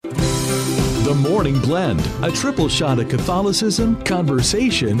The Morning Blend, a triple shot of Catholicism,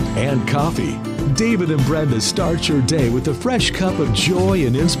 conversation, and coffee. David and Brenda start your day with a fresh cup of joy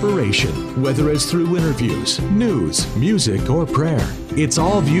and inspiration, whether it's through interviews, news, music, or prayer. It's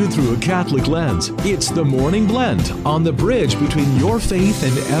all viewed through a Catholic lens. It's The Morning Blend on the bridge between your faith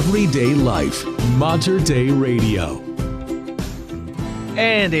and everyday life. Mater Dei Radio.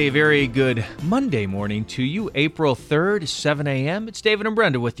 And a very good Monday morning to you, April 3rd, 7 a.m. It's David and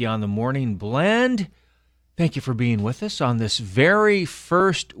Brenda with you on The Morning Blend. Thank you for being with us on this very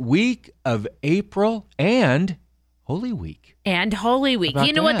first week of April and Holy Week. And Holy Week.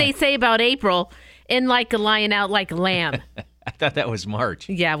 You know what they say about April? In like a lion, out like a lamb. I thought that was March.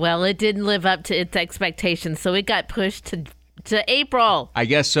 Yeah, well, it didn't live up to its expectations, so it got pushed to April. I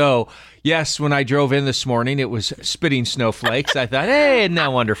guess so. Yes, when I drove in this morning, it was spitting snowflakes. I thought, hey, isn't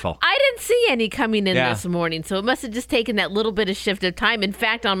that wonderful? I didn't see any coming in this morning, so it must have just taken that little bit of shift of time. In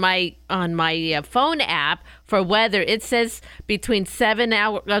fact, on my phone app for weather, it says between 7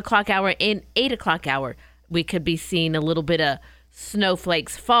 o'clock hour and 8 o'clock hour, we could be seeing a little bit of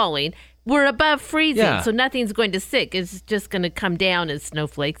snowflakes falling. We're above freezing, so nothing's going to stick. It's just going to come down as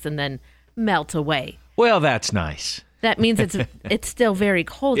snowflakes and then melt away. Well, that's nice. That means it's still very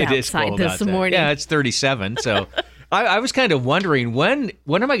cold outside this morning. Yeah, it's 37. So I was kind of wondering, when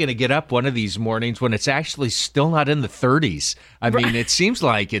am I going to get up one of these mornings when it's actually still not in the 30s? I mean, it seems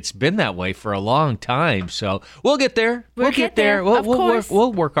like it's been that way for a long time. So we'll get there. We'll get there.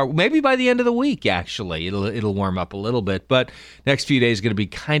 We'll work our, maybe by the end of the week, actually. It'll warm up a little bit. But next few days are going to be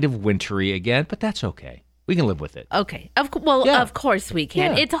kind of wintry again, but that's okay. We can live with it. Okay. Of course we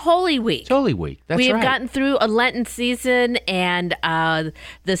can. Yeah. It's Holy Week. It's Holy Week. That's right. We have gotten through a Lenten season, and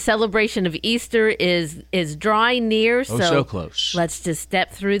the celebration of Easter is drawing near. So close. Let's just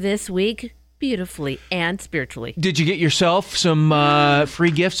step through this week beautifully and spiritually. Did you get yourself some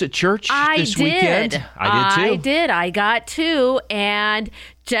free gifts at church this weekend? I did too. I did. I got two, and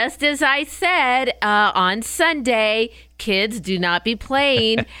just as I said, on Sunday, kids, do not be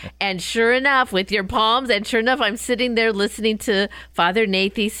playing. And sure enough, with your palms, and sure enough, I'm sitting there listening to Father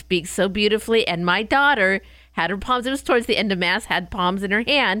Nathy speak so beautifully, and my daughter had her palms, it was towards the end of Mass, had palms in her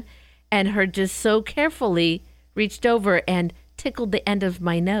hand, and her just so carefully reached over and tickled the end of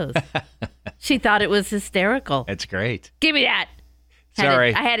my nose. She thought it was hysterical. That's great. Give me that.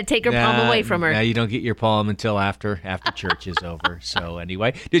 Sorry. I had to take her palm away from her. Now you don't get your palm until after church is over. So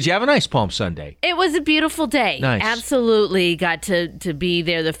anyway, did you have a nice Palm Sunday? It was a beautiful day. Nice. Absolutely. Got to be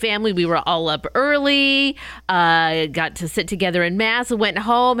there. The family, we were all up early, got to sit together in Mass, went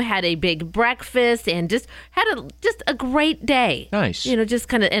home, had a big breakfast, and just had a great day. Nice. You know, just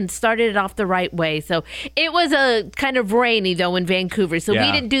kind of, and started it off the right way. So it was a kind of rainy, though, in Vancouver. So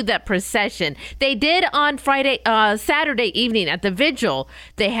we didn't do that procession. They did on Saturday evening at the Vigil.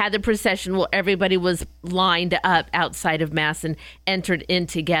 They had the procession where everybody was lined up outside of Mass and entered in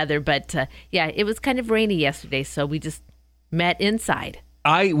together. But it was kind of rainy yesterday, so we just met inside.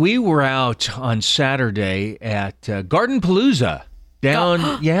 We were out on Saturday at Garden Palooza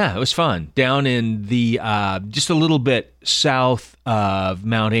down. It was fun down in the just a little bit south of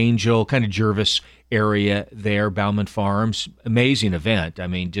Mount Angel, kind of Jervis area there, Bauman Farms. Amazing event. I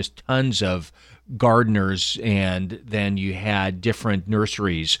mean, just tons of gardeners, and then you had different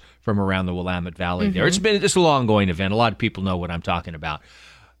nurseries from around the Willamette Valley there. It's a long-going event. A lot of people know what I'm talking about.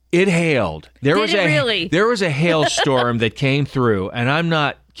 It hailed. There was a hailstorm that came through, and I'm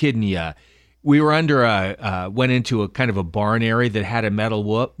not kidding you. We were went into a kind of a barn area that had a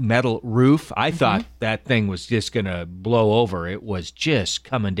metal roof. I thought that thing was just going to blow over. It was just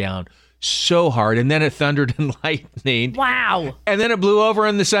coming down so hard, and then it thundered and lightning. Wow. And then it blew over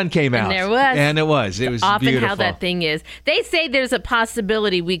and the sun came out. And it was often beautiful. How that thing is. They say there's a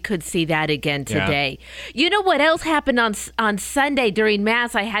possibility we could see that again today. Yeah. You know what else happened on Sunday during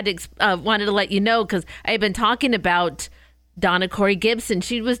Mass? I had wanted to let you know, because I've been talking about Donna Corey Gibson.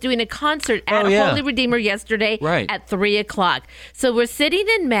 She was doing a concert at Holy Redeemer yesterday at 3 o'clock. So we're sitting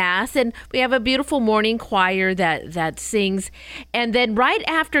in Mass, and we have a beautiful morning choir that sings. And then right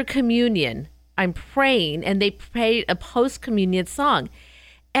after communion, I'm praying, and they pray a post-communion song.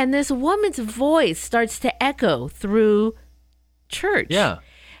 And this woman's voice starts to echo through church. Yeah.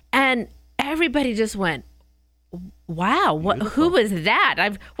 And everybody just went, wow, who was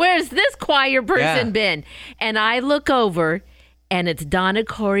that? Where's this choir person been? And I look over, and it's Donna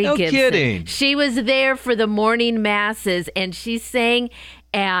Corey Gibson. No kidding. She was there for the morning masses, and she sang,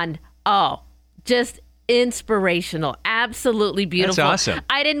 and just inspirational. Absolutely beautiful. That's awesome.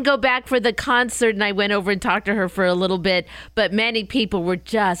 I didn't go back for the concert, and I went over and talked to her for a little bit, but many people were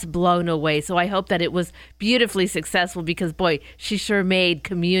just blown away. So I hope that it was beautifully successful, because, boy, she sure made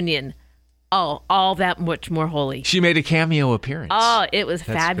communion all that much more holy. She made a cameo appearance. Oh, it was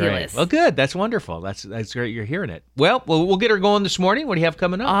That's fabulous. great. Well, good. That's wonderful. That's great you're hearing it. Well, we'll get her going this morning. What do you have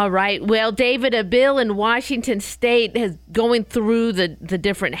coming up? All right. Well, David, a bill in Washington State is going through the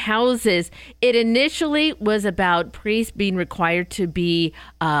different houses. It initially was about priests being required to be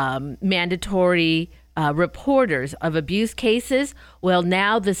mandatory reporters of abuse cases. Well,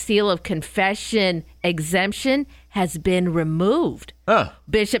 now the seal of confession exemption has been removed.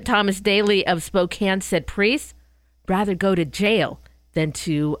 Bishop Thomas Daly of Spokane said priests rather go to jail than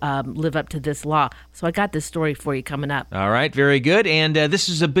to live up to this law. So I got this story for you coming up. All right, very good. And this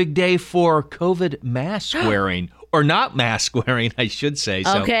is a big day for COVID mask wearing, or not mask wearing, I should say.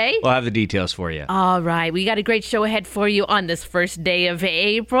 So Okay. We'll have the details for you. All right. We got a great show ahead for you on this first day of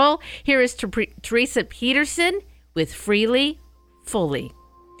April. Here is Teresa Peterson with Freely, Fully.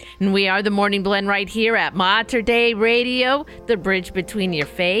 And we are the Morning Blend right here at Mater Dei Radio, the bridge between your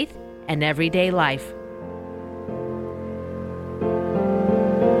faith and everyday life.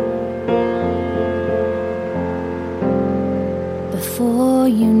 Before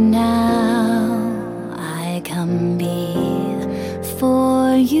you now, I come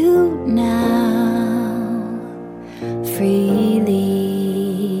before you now, freely.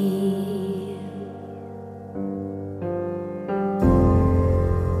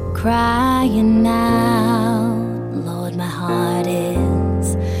 Crying out, Lord, my heart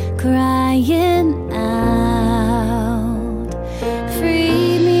is crying out.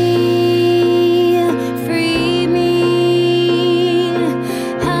 Free me, free me.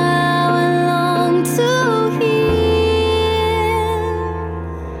 How I long to hear.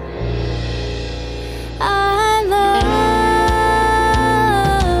 I love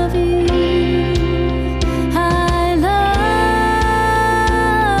you. I love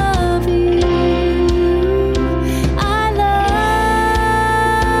you. I love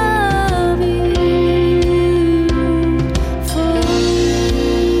you.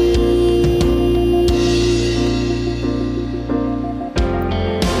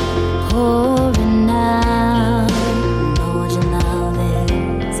 Pouring out, Lord, your love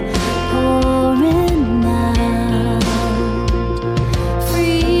is pouring out.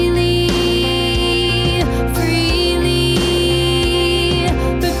 Freely, freely,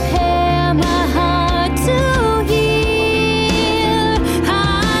 prepare my heart to hear. I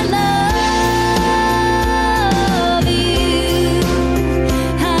love you.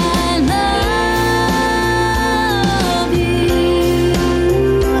 I love you.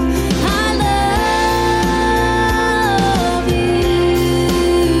 I love you.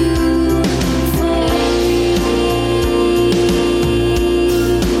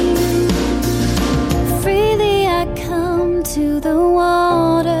 Freely I come to the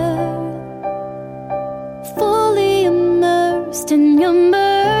water, fully immersed in your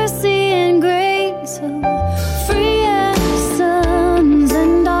mercy and grace, so free as sons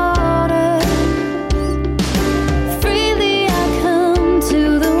and daughters. Freely I come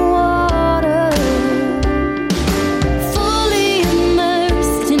to the water, fully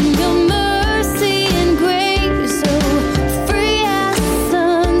immersed in your mercy and grace, so free as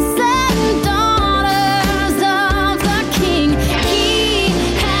sons and daughters of the King. He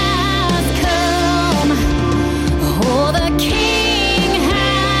has come. Oh, the King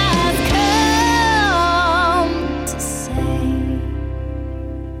has come to save.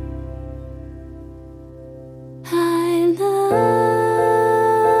 I love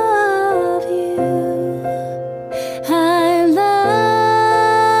you. I love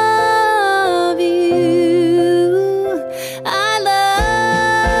you. I love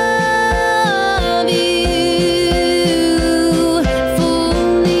you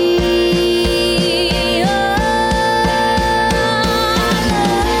fully.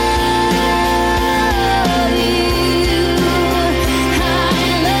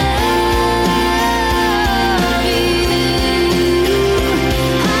 I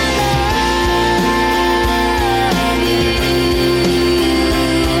love you.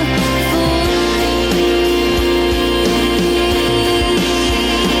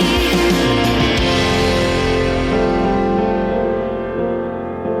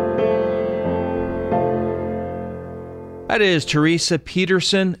 I love That is Teresa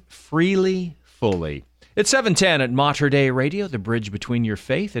Peterson, Freely, Fully. It's 7:10 at Mater Dei Radio, the bridge between your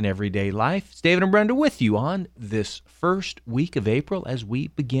faith and everyday life. It's David and Brenda with you on this first week of April as we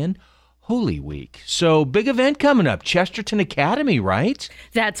begin Holy Week. So, big event coming up, Chesterton Academy, right?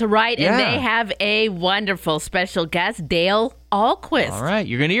 That's right. Yeah. And they have a wonderful special guest, Dale Ahlquist. All right,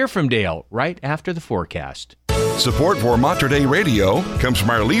 you're going to hear from Dale right after the forecast. Support for Mater Dei Radio comes from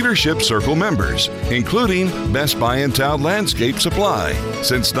our Leadership Circle members, including Best Buy in Town Landscape Supply.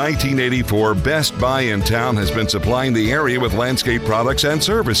 Since 1984, Best Buy in Town has been supplying the area with landscape products and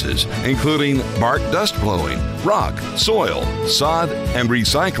services, including bark dust blowing, rock, soil, sod, and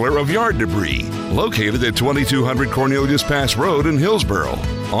recycler of yard debris. Located at 2200 Cornelius Pass Road in Hillsboro.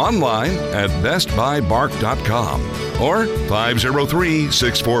 Online at bestbuybark.com or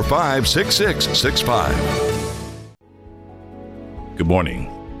 503-645-6665. Good morning.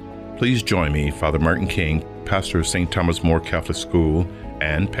 Please join me, Father Martin King, pastor of St. Thomas More Catholic School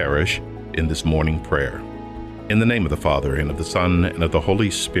and Parish, in this morning prayer. In the name of the Father, and of the Son, and of the Holy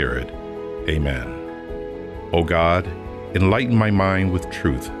Spirit. Amen. O God, enlighten my mind with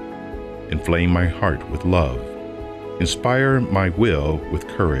truth. Inflame my heart with love. Inspire my will with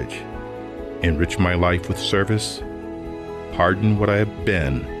courage. Enrich my life with service. Pardon what I have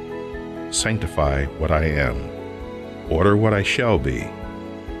been. Sanctify what I am. Order what I shall be.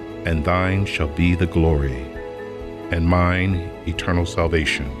 And thine shall be the glory, and mine eternal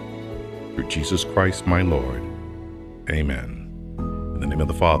salvation. Through Jesus Christ my Lord. Amen. In the name of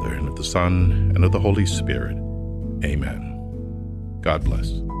the Father, and of the Son, and of the Holy Spirit. Amen. God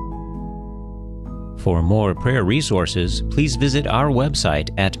bless. For more prayer resources, please visit our website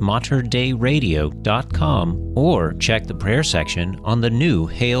at materdeiradio.com or check the prayer section on the new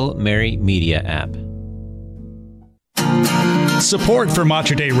Hail Mary Media app. Support for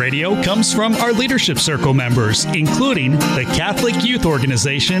Mater Dei Radio comes from our Leadership Circle members, including the Catholic Youth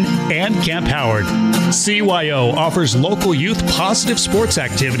Organization and Camp Howard. CYO offers local youth positive sports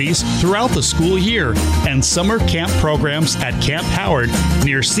activities throughout the school year and summer camp programs at Camp Howard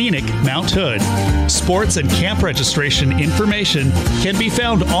near scenic Mount Hood. Sports and camp registration information can be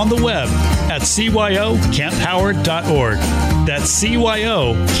found on the web at cyoCampHoward.org. That's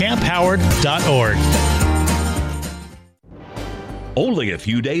cyoCampHoward.org. Only a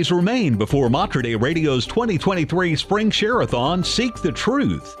few days remain before Mater Dei Radio's 2023 Spring Share-a-thon Seek the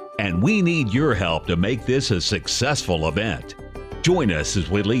Truth, and we need your help to make this a successful event. Join us as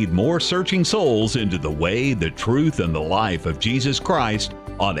we lead more searching souls into the way, the truth, and the life of Jesus Christ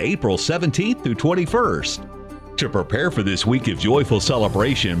on April 17th through 21st. To prepare for this week of joyful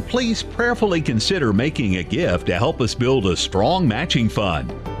celebration, please prayerfully consider making a gift to help us build a strong matching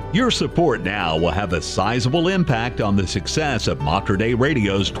fund. Your support now will have a sizable impact on the success of Mater Dei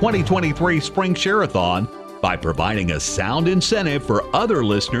Radio's 2023 Spring Share-a-thon by providing a sound incentive for other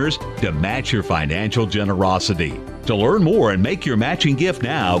listeners to match your financial generosity. To learn more and make your matching gift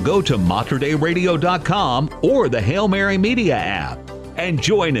now, go to materdeiradio.com or the Hail Mary Media app. And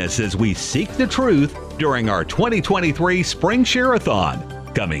join us as we seek the truth during our 2023 Spring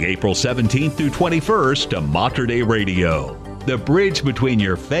Share-a-thon, coming April 17th through 21st to Mater Dei Radio, the bridge between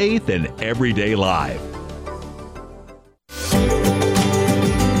your faith and everyday life.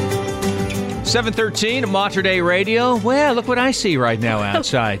 7:13 at Mater Dei Radio. Well, look what I see right now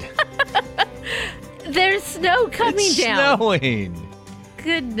outside. There's snow coming It's down. snowing.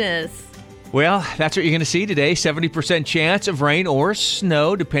 Goodness. Well, that's what you're going to see today. 70% chance of rain or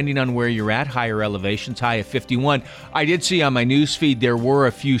snow, depending on where you're at. Higher elevations, high of 51. I did see on my news feed there were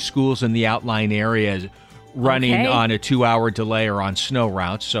a few schools in the outlying areas running on a 2-hour delay or on snow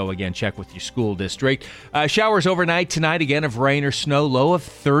routes. So again, check with your school district. Showers overnight tonight, again, of rain or snow, low of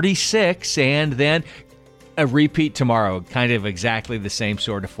 36, and then a repeat tomorrow. Kind of exactly the same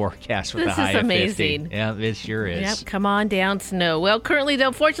sort of forecast with the high of 50. This is amazing. Yeah, it sure is. Yep, come on down, snow. Well, currently,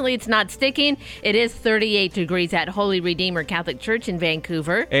 though, fortunately, it's not sticking. It is 38 degrees at Holy Redeemer Catholic Church in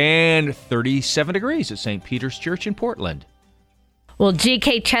Vancouver. And 37 degrees at St. Peter's Church in Portland. Well,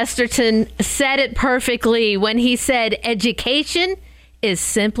 G.K. Chesterton said it perfectly when he said, education is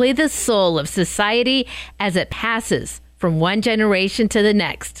simply the soul of society as it passes from one generation to the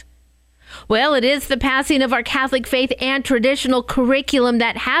next. Well, it is the passing of our Catholic faith and traditional curriculum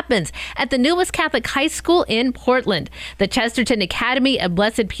that happens at the newest Catholic high school in Portland. The Chesterton Academy of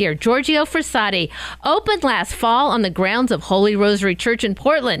Blessed Pier Giorgio Frassati opened last fall on the grounds of Holy Rosary Church in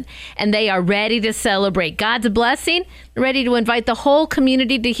Portland, and they are ready to celebrate God's blessing, ready to invite the whole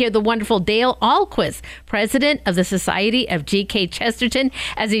community to hear the wonderful Dale Ahlquist, president of the Society of G.K. Chesterton,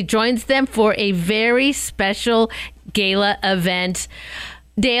 as he joins them for a very special gala event.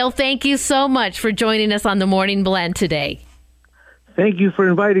 Dale, thank you so much for joining us on the Morning Blend today. Thank you for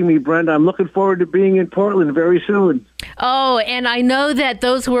inviting me, Brenda. I'm looking forward to being in Portland very soon. Oh, and I know that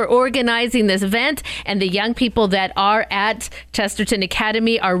those who are organizing this event and the young people that are at Chesterton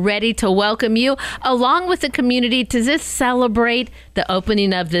Academy are ready to welcome you, along with the community, to just celebrate the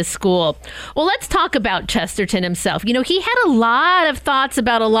opening of this school. Well, let's talk about Chesterton himself. You know, he had a lot of thoughts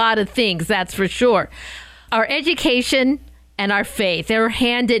about a lot of things, that's for sure. Our education and our faith, they're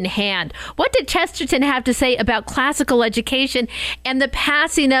hand in hand. What did Chesterton have to say about classical education and the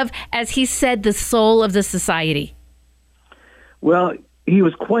passing of, as he said, the soul of the society? Well, he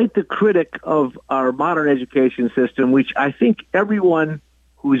was quite the critic of our modern education system, which I think everyone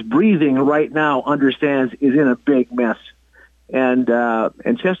who's breathing right now understands is in a big mess. And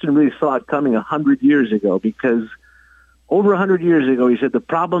Chesterton really saw it coming 100 years ago, because over 100 years ago, he said the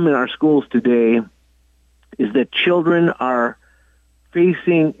problem in our schools today is that children are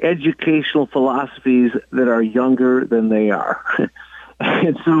facing educational philosophies that are younger than they are.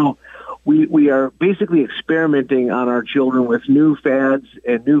 And so we are basically experimenting on our children with new fads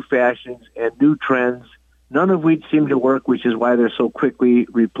and new fashions and new trends, none of which seem to work, which is why they're so quickly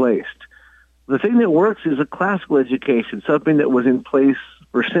replaced. The thing that works is a classical education, something that was in place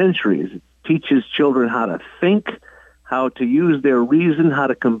for centuries. It teaches children how to think, how to use their reason, how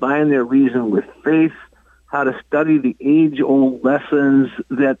to combine their reason with faith, how to study the age-old lessons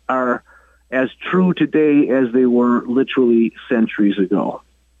that are as true today as they were literally centuries ago.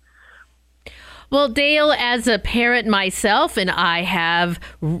 Well, Dale, as a parent myself, and I have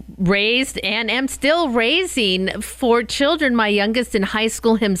raised and am still raising 4 children, my youngest in high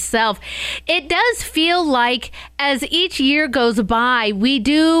school himself, it does feel like as each year goes by, we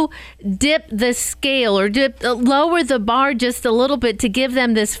do dip the scale or lower the bar just a little bit to give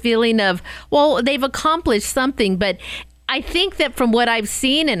them this feeling of, well, they've accomplished something. But I think that from what I've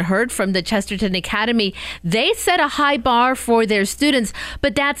seen and heard from the Chesterton Academy, they set a high bar for their students,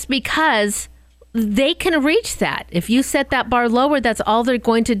 but that's because they can reach that. If you set that bar lower, that's all they're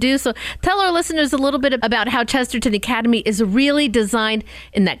going to do. So tell our listeners a little bit about how Chesterton Academy is really designed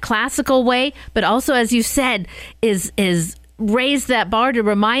in that classical way, but also, as you said, is raise that bar to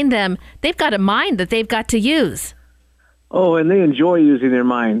remind them they've got a mind that they've got to use. Oh, and they enjoy using their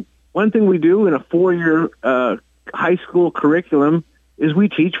mind. One thing we do in a 4-year high school curriculum is we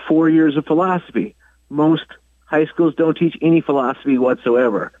teach 4 years of philosophy. Most high schools don't teach any philosophy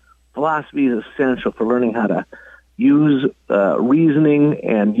whatsoever. Philosophy is essential for learning how to use reasoning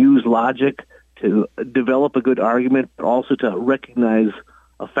and use logic to develop a good argument, but also to recognize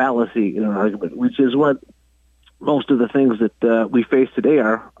a fallacy in an argument, which is what most of the things that we face today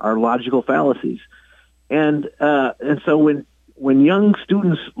are logical fallacies. And so when young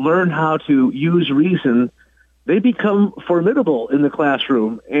students learn how to use reason, they become formidable in the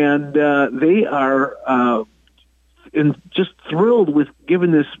classroom, and they are just thrilled with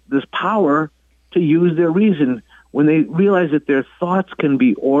given this power to use their reason. When they realize that their thoughts can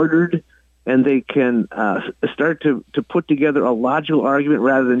be ordered and they can start to put together a logical argument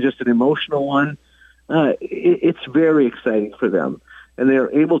rather than just an emotional one, it's very exciting for them. And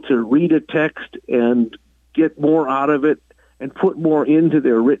they're able to read a text and get more out of it and put more into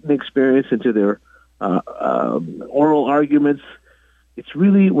their written experience, into their oral arguments. It's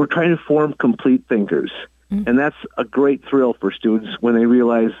really, we're trying to form complete thinkers. And that's a great thrill for students when they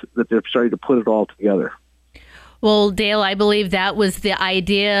realize that they're starting to put it all together. Well, Dale, I believe that was the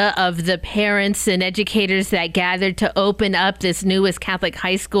idea of the parents and educators that gathered to open up this newest Catholic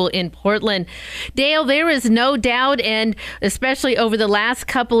high school in Portland. Dale, there is no doubt, and especially over the last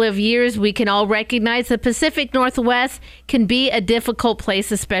couple of years, we can all recognize the Pacific Northwest can be a difficult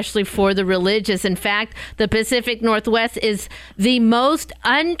place, especially for the religious. In fact, the Pacific Northwest is the most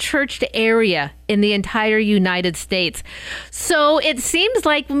unchurched area in the entire United States. So it seems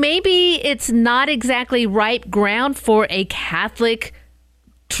like maybe it's not exactly ripe ground for a Catholic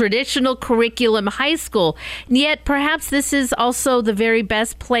traditional curriculum high school. And yet perhaps this is also the very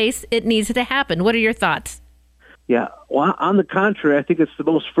best place it needs to happen. What are your thoughts? Yeah, well, on the contrary, I think it's the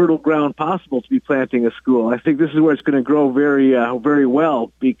most fertile ground possible to be planting a school. I think this is where it's going to grow very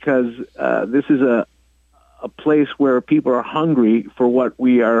well, because this is a place where people are hungry for what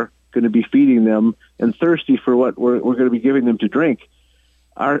we are going to be feeding them and thirsty for what we're going to be giving them to drink.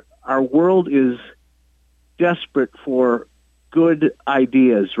 Our world is desperate for good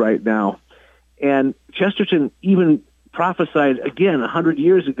ideas right now. And Chesterton even prophesied again 100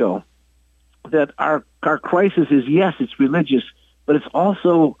 years ago that our crisis is, yes, it's religious, but it's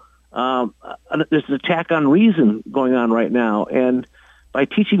also there's an attack on reason going on right now. And by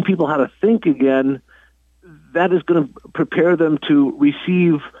teaching people how to think again, that is going to prepare them to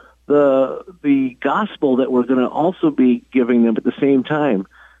receive the gospel that we're going to also be giving them at the same time.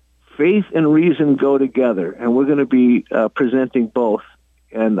 Faith and reason go together, and we're going to be presenting both.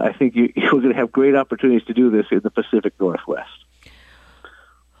 And I think we're going to have great opportunities to do this in the Pacific Northwest.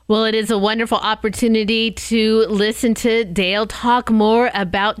 Well, it is a wonderful opportunity to listen to Dale talk more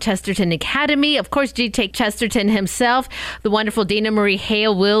about Chesterton Academy. Of course, G. Chesterton himself, the wonderful Dina Marie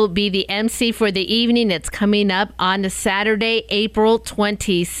Hale, will be the MC for the evening. It's coming up on Saturday, April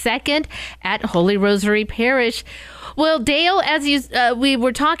 22nd at Holy Rosary Parish. Well, Dale, as we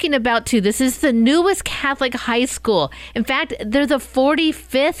were talking about, too, this is the newest Catholic high school. In fact, they're the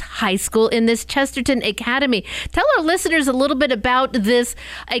 45th high school in this Chesterton Academy. Tell our listeners a little bit about this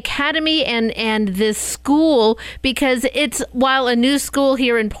academy and this school, because it's, while a new school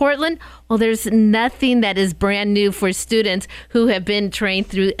here in Portland, well, there's nothing that is brand new for students who have been trained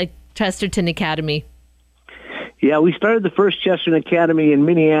through a Chesterton Academy. Yeah, we started the first Chesterton Academy in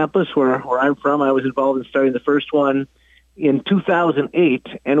Minneapolis, where I'm from. I was involved in starting the first one in 2008,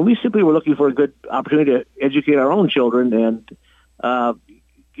 and we simply were looking for a good opportunity to educate our own children and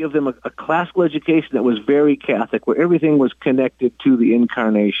give them a classical education that was very Catholic, where everything was connected to the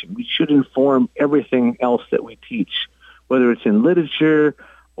Incarnation. We should inform everything else that we teach, whether it's in literature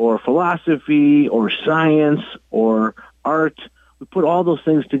or philosophy or science or art. We put all those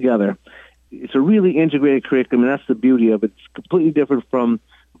things together. It's a really integrated curriculum, and that's the beauty of it. It's completely different from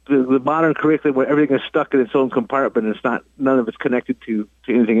the modern curriculum where everything is stuck in its own compartment and none of it's connected to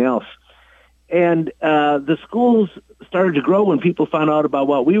anything else. And the schools started to grow when people found out about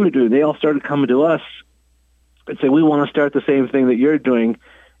what we were doing. They all started coming to us and say, we want to start the same thing that you're doing.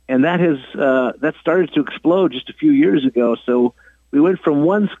 And that started to explode just a few years ago. So we went from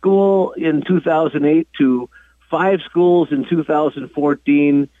one school in 2008 to 5 schools in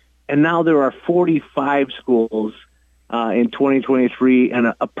 2014, and now there are 45 schools in 2023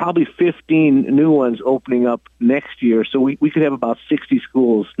 and probably 15 new ones opening up next year. So we could have about 60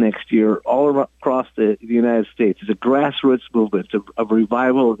 schools next year all across the United States. It's a grassroots movement of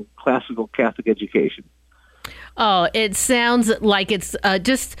revival of classical Catholic education. Oh, it sounds like it's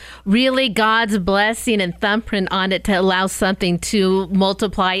just really God's blessing and thumbprint on it to allow something to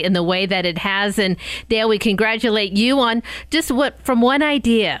multiply in the way that it has. And Dale, we congratulate you on just from one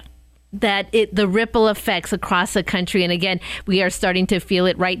idea, that the ripple effects across the country. And again, we are starting to feel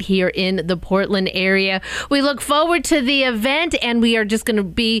it right here in the Portland area. We look forward to the event, and we are just going to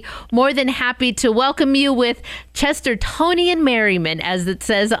be more than happy to welcome you with Chestertonian merriment, as it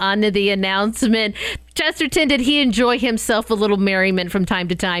says on the announcement. Chesterton, did he enjoy himself a little merriment from time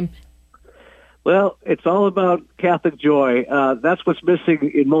to time? Well, it's all about Catholic joy. That's what's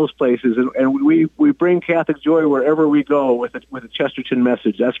missing in most places, and we bring Catholic joy wherever we go with a Chesterton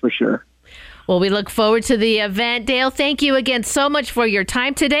message, that's for sure. Well, we look forward to the event. Dale, thank you again so much for your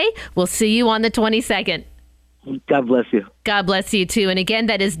time today. We'll see you on the 22nd. God bless you. God bless you, too. And again,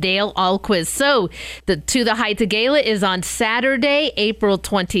 that is Dale Ahlquist. So the To the Heights Gala is on Saturday, April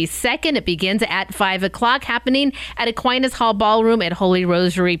 22nd. It begins at 5 o'clock, happening at Aquinas Hall Ballroom at Holy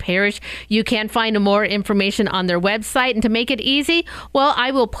Rosary Parish. You can find more information on their website. And to make it easy, well, I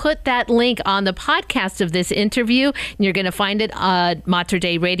will put that link on the podcast of this interview. And you're going to find it on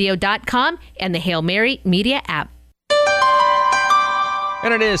materdeiradio.com and the Hail Mary Media app.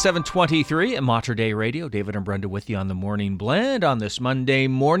 And it is 7:23 at Mater Dei Radio. David and Brenda with you on the Morning Blend on this Monday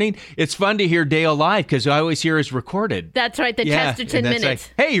morning. It's fun to hear Dale live because I always hear is recorded. That's right, the Chesterton Minutes.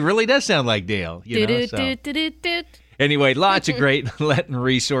 Like, hey, he really does sound like Dale. Anyway, lots of great Lenten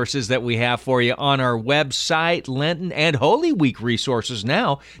resources that we have for you on our website, Lenten and Holy Week resources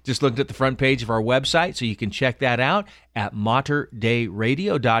now. Just looked at the front page of our website, so you can check that out at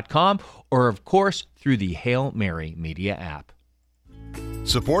materdeiradio.com or, of course, through the Hail Mary Media app.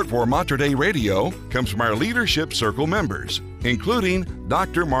 Support for Mater Dei Radio comes from our Leadership Circle members, including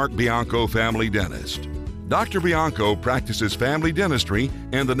Dr. Mark Bianco, family dentist. Dr. Bianco practices family dentistry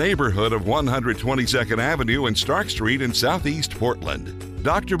in the neighborhood of 122nd Avenue and Stark Street in Southeast Portland.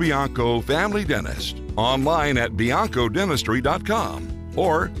 Dr. Bianco, family dentist, online at biancodentistry.com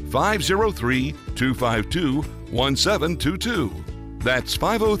or 503-252-1722. That's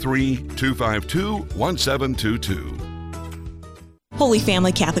 503-252-1722. Holy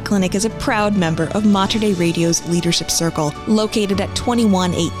Family Catholic Clinic is a proud member of Mater Dei Radio's Leadership Circle. Located at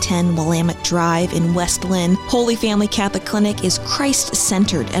 21810 Willamette Drive in West Lynn, Holy Family Catholic Clinic is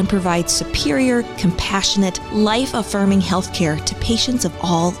Christ-centered and provides superior, compassionate, life-affirming health care to patients of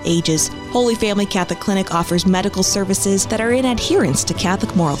all ages. Holy Family Catholic Clinic offers medical services that are in adherence to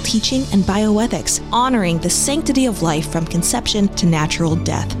Catholic moral teaching and bioethics, honoring the sanctity of life from conception to natural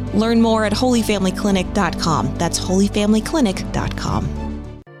death. Learn more at holyfamilyclinic.com. That's holyfamilyclinic.com.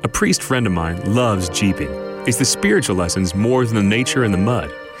 A priest friend of mine loves Jeeping. It's the spiritual lessons more than the nature and the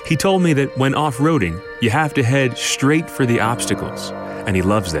mud. He told me that when off-roading, you have to head straight for the obstacles, and he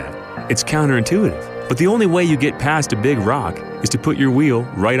loves that. It's counterintuitive. But the only way you get past a big rock is to put your wheel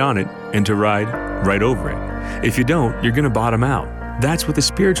right on it and to ride right over it. If you don't, you're going to bottom out. That's what the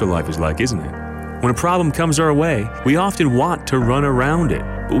spiritual life is like, isn't it? When a problem comes our way, we often want to run around it,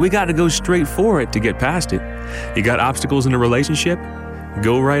 but we got to go straight for it to get past it. You got obstacles in a relationship?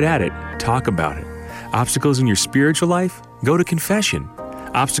 Go right at it. Talk about it. Obstacles in your spiritual life? Go to confession.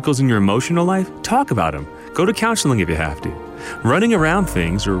 Obstacles in your emotional life? Talk about them. Go to counseling if you have to. Running around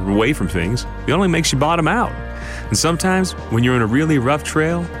things or away from things, it only makes you bottom out. And sometimes, when you're on a really rough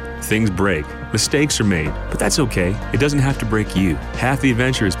trail, things break. Mistakes are made, but that's okay. It doesn't have to break you. Half the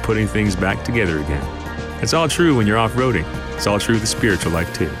adventure is putting things back together again. It's all true when you're off-roading. It's all true of the spiritual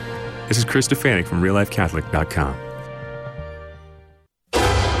life, too. This is Chris Stefanik from RealLifeCatholic.com.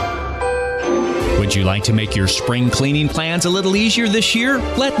 Would you like to make your spring cleaning plans a little easier this year?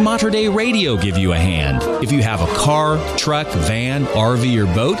 Let Mater Dei Radio give you a hand. If you have a car, truck, van, RV, or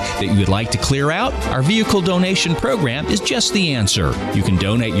boat that you would like to clear out, our vehicle donation program is just the answer. You can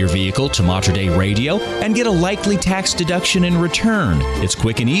donate your vehicle to Mater Dei Radio and get a likely tax deduction in return. It's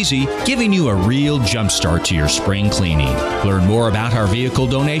quick and easy, giving you a real jumpstart to your spring cleaning. Learn more about our vehicle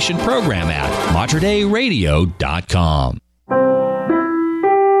donation program at materdeiradio.com.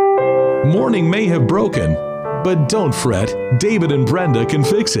 Morning may have broken, but don't fret. David and Brenda can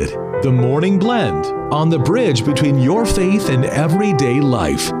fix it. The Morning Blend, on the bridge between your faith and everyday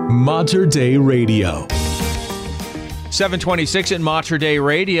life. Mater Dei Radio. 726 at Mater Dei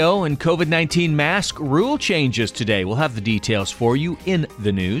Radio, and COVID-19 mask rule changes today. We'll have the details for you in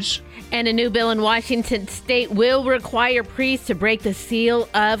the news. And a new bill in Washington state will require priests to break the seal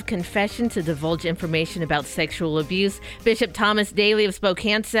of confession to divulge information about sexual abuse. Bishop Thomas Daly of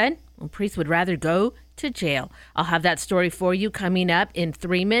Spokane said, well, priests would rather go to jail. I'll have that story for you coming up in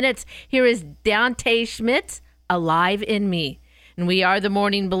 3 minutes. Here is Dante Schmidt, Alive in Me. And we are the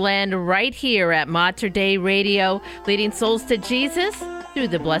Morning Blend right here at Mater Dei Radio, leading souls to Jesus through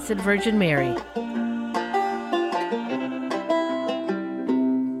the Blessed Virgin Mary.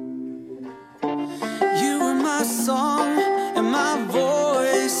 You are my song and my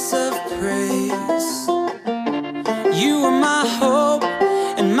voice of praise. You are my hope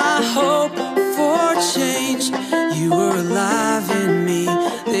and my hope for change. You are alive in me,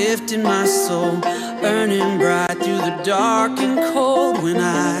 lifting my soul, burning bright through the dark and cold. When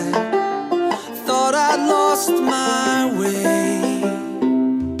I thought I'd lost my way,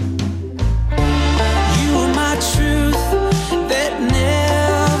 you are my truth that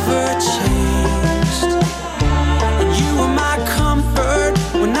never changed. You are my comfort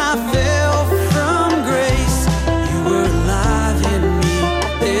when I fell from grace. You were alive in me,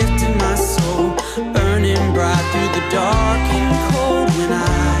 lifting my soul, burning bright through the dark and cold. When I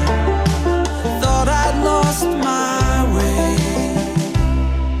thought I'd lost my way,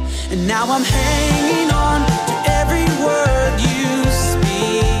 and now I'm hanging on to every word you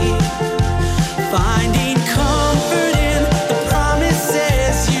speak, finding comfort in the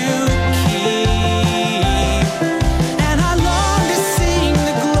promises you keep. And I long to sing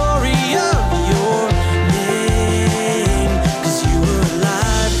the glory of your name, 'cause you were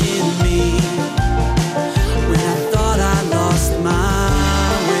alive in me when I thought I lost my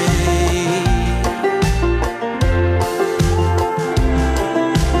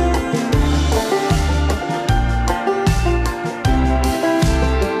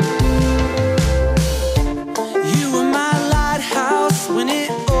You were my lighthouse when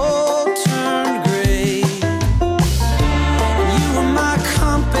it all turned gray. You were my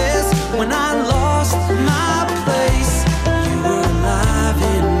compass when I lost my place. You were alive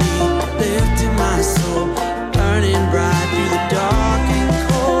in me, lifting my soul, burning bright through the dark and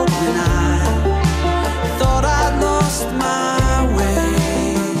cold. When I thought I'd lost my way,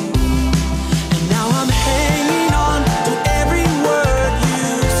 and now I'm hanging on to every word you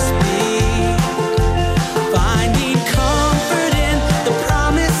speak, finding comfort in the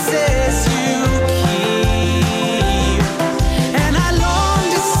promises you keep. And I long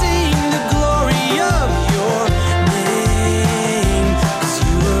to sing the glory of your name, 'cause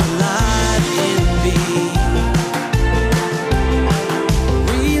you are alive in me.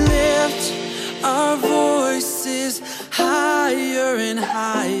 We lift our voices higher and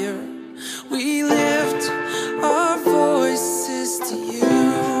higher. We lift our voices to you.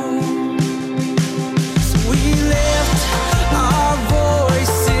 So we lift our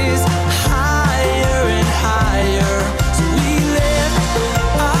voices higher and higher. So we lift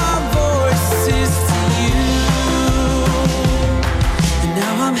our voices to you. And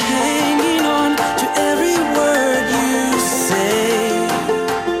now I'm hanging on to every word you say,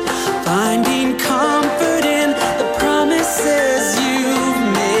 finding comfort in the promises you've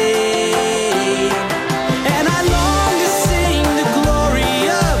made.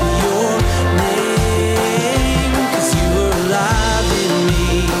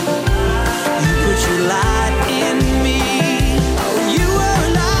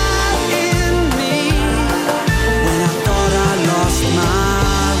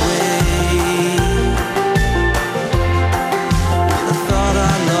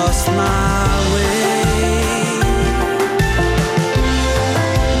 lost my way.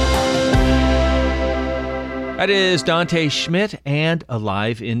 That is Dante Schmidt and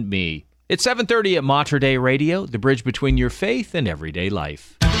Alive in Me. It's 7:30 at Mater Dei Radio, the bridge between your faith and everyday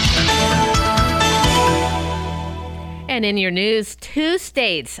life. And in your news, 2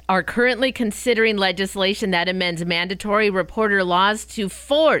 states are currently considering legislation that amends mandatory reporter laws to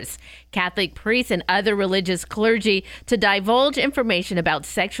force Catholic priests and other religious clergy to divulge information about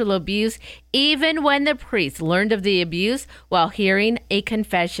sexual abuse, even when the priest learned of the abuse while hearing a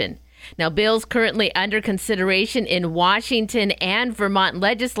confession. Now, bills currently under consideration in Washington and Vermont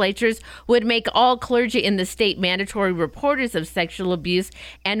legislatures would make all clergy in the state mandatory reporters of sexual abuse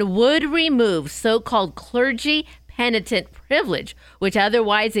and would remove so-called clergy penitent privilege, which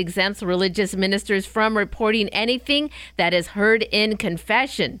otherwise exempts religious ministers from reporting anything that is heard in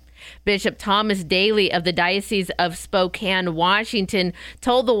confession. Bishop Thomas Daly of the Diocese of Spokane, Washington,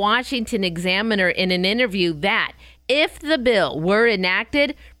 told the Washington Examiner in an interview that if the bill were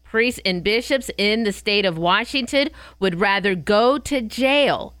enacted, priests and bishops in the state of Washington would rather go to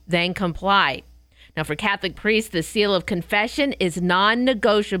jail than comply. Now, for Catholic priests, the seal of confession is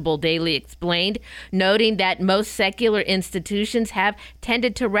non-negotiable, Daly explained, noting that most secular institutions have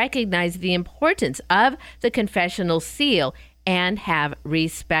tended to recognize the importance of the confessional seal and have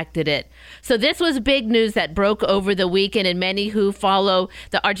respected it. So this was big news that broke over the weekend, and many who follow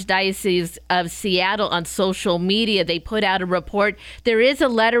the Archdiocese of Seattle on social media, they put out a report. There is a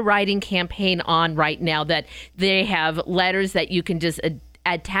letter writing campaign on right now that they have letters that you can just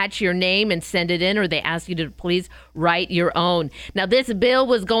attach your name and send it in, or they ask you to please write your own. Now, this bill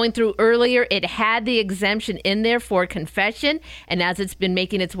was going through earlier. It had the exemption in there for confession, and as it's been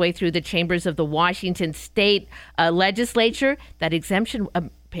making its way through the chambers of the Washington state legislature, that exemption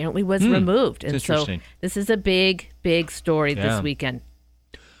apparently was removed. And so this is a big, big story this weekend.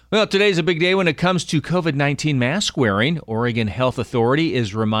 Well, today's a big day when it comes to COVID-19 mask wearing. Oregon Health Authority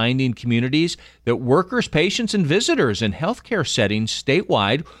is reminding communities that workers, patients, and visitors in healthcare settings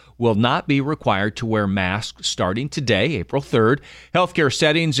statewide will not be required to wear masks starting today, April 3rd. Healthcare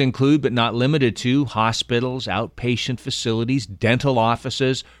settings include, but not limited to, hospitals, outpatient facilities, dental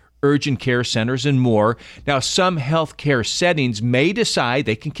offices, urgent care centers, and more. Now, some healthcare settings may decide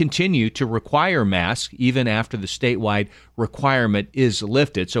they can continue to require masks even after the statewide requirement is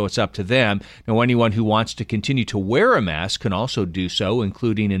lifted, so it's up to them. Now, anyone who wants to continue to wear a mask can also do so,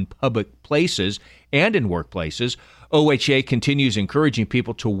 including in public places and in workplaces. OHA continues encouraging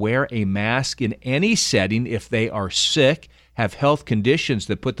people to wear a mask in any setting if they are sick, have health conditions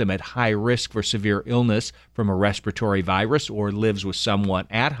that put them at high risk for severe illness from a respiratory virus, or lives with someone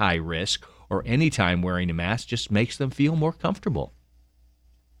at high risk, or any time wearing a mask just makes them feel more comfortable.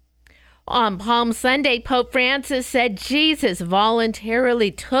 On Palm Sunday, Pope Francis said Jesus voluntarily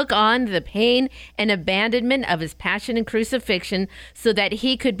took on the pain and abandonment of his passion and crucifixion so that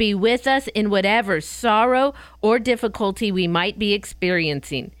he could be with us in whatever sorrow or difficulty we might be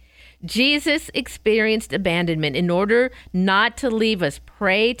experiencing. Jesus experienced abandonment in order not to leave us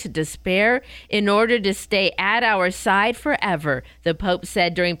prey to despair, in order to stay at our side forever, the Pope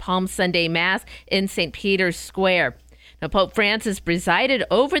said during Palm Sunday Mass in St. Peter's Square. Now, Pope Francis presided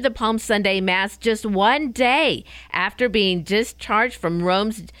over the Palm Sunday Mass just one day after being discharged from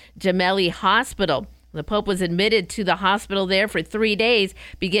Rome's Gemelli Hospital. The Pope was admitted to the hospital there for 3 days,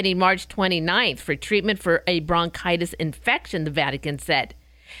 beginning March 29th, for treatment for a bronchitis infection, the Vatican said.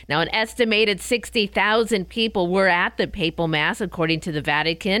 Now, an estimated 60,000 people were at the papal mass, according to the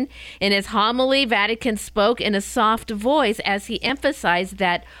Vatican. In his homily, Vatican spoke in a soft voice as he emphasized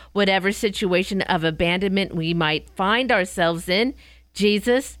that whatever situation of abandonment we might find ourselves in,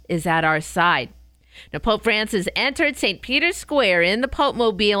 Jesus is at our side. Now, Pope Francis entered St. Peter's Square in the Pope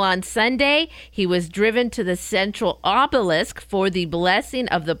Mobile on Sunday. He was driven to the central obelisk for the blessing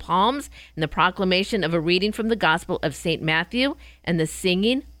of the palms and the proclamation of a reading from the Gospel of St. Matthew and the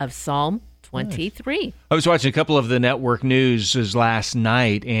singing of Psalm 23. I was watching a couple of the network news last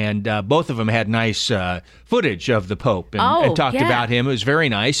night, and both of them had nice footage of the Pope and talked about him. It was very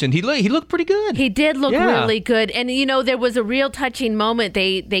nice, and he looked pretty good. He did look really good. And, you know, there was a real touching moment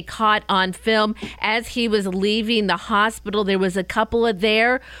they caught on film as he was leaving the hospital. There was a couple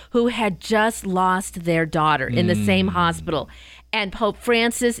there who had just lost their daughter in the same hospital. And Pope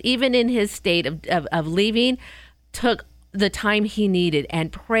Francis, even in his state of leaving, took the time he needed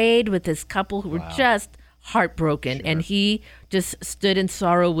and prayed with this couple who were just heartbroken, and he just stood in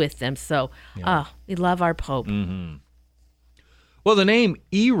sorrow with them. So, we love our Pope. Well, the name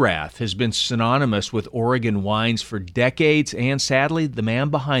Erath has been synonymous with Oregon wines for decades, and sadly, the man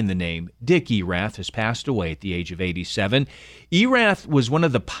behind the name, Dick Erath, has passed away at the age of 87. Erath was one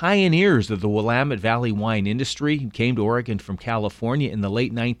of the pioneers of the Willamette Valley wine industry. He came to Oregon from California in the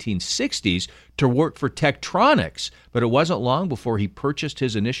late 1960s to work for Tektronix, but it wasn't long before he purchased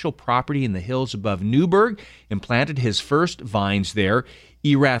his initial property in the hills above Newburgh and planted his first vines there.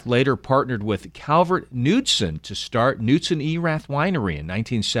 Erath later partnered with Calvert Knudsen to start Knudsen Erath Winery in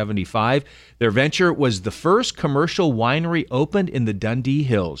 1975. Their venture was the first commercial winery opened in the Dundee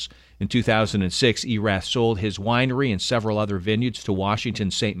Hills. In 2006, Erath sold his winery and several other vineyards to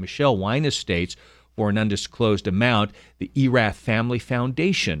Washington St. Michel Wine Estates for an undisclosed amount. The Erath Family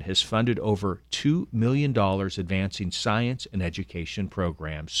Foundation has funded over $2 million advancing science and education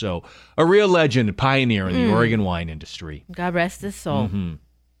programs. So a real legend and pioneer in the Oregon wine industry. God rest his soul.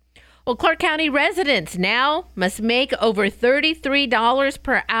 Well, Clark County residents now must make over $33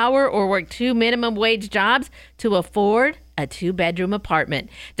 per hour or work 2 minimum wage jobs to afford a 2-bedroom apartment.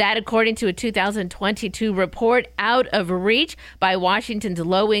 That, according to a 2022 report out of reach by Washington's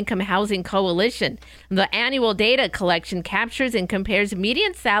Low-Income Housing Coalition. The annual data collection captures and compares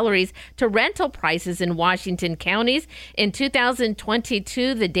median salaries to rental prices in Washington counties. In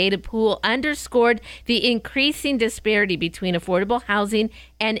 2022, the data pool underscored the increasing disparity between affordable housing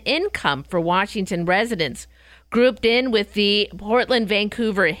and income for Washington residents. Grouped in with the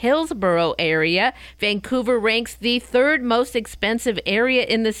Portland-Vancouver-Hillsborough area, Vancouver ranks the third most expensive area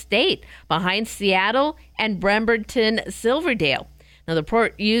in the state, behind Seattle and Bremerton-Silverdale. Now, the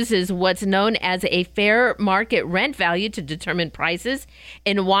report uses what's known as a fair market rent value to determine prices.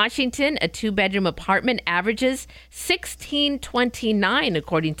 In Washington, a 2-bedroom apartment averages $1,629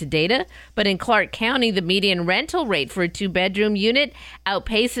 according to data, but in Clark County, the median rental rate for a 2-bedroom unit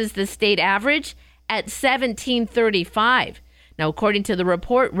outpaces the state average at $1,735. Now, according to the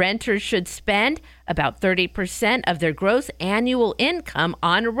report, renters should spend about 30% of their gross annual income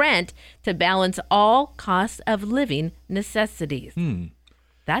on rent to balance all costs of living necessities.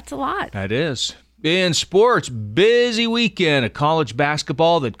 That's a lot. That is. In sports, busy weekend of college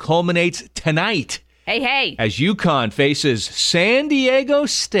basketball that culminates tonight. Hey. As UConn faces San Diego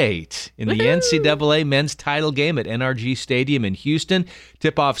State in the NCAA men's title game at NRG Stadium in Houston.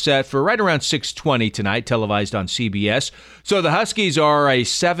 Tip-off set for right around 6:20 tonight, televised on CBS. So the Huskies are a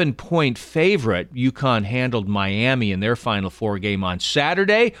 7-point favorite. UConn handled Miami in their Final Four game on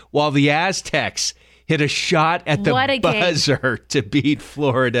Saturday, while the Aztecs hit a shot at the buzzer to beat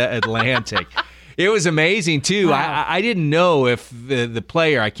Florida Atlantic. It was amazing, too. Wow. I didn't know if the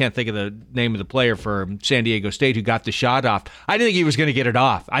player, I can't think of the name of the player for San Diego State who got the shot off. I didn't think he was going to get it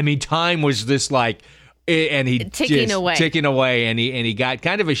off. I mean, time was this like, and he ticking away, and he got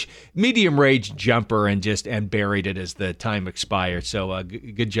kind of a medium range jumper and buried it as the time expired. So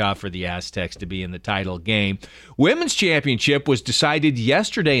good job for the Aztecs to be in the title game. Women's championship was decided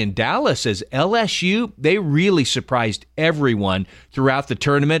yesterday in Dallas as LSU, they really surprised everyone throughout the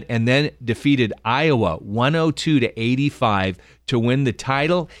tournament and then defeated Iowa 102-85 to win the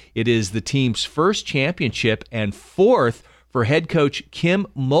title. It is the team's first championship and fourth for head coach Kim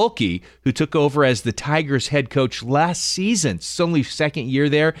Mulkey, who took over as the Tigers head coach last season. It's only second year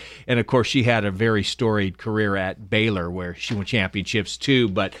there. And, of course, she had a very storied career at Baylor where she won championships, too.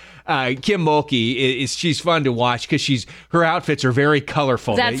 But Kim Mulkey, she's fun to watch because her outfits are very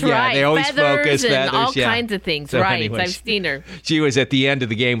colorful. That's right. They always feathers focus. And all kinds of things. So right. Anyways, I've seen her. She was at the end of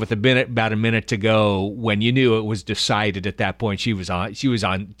the game with about a minute to go when you knew it was decided at that point. She was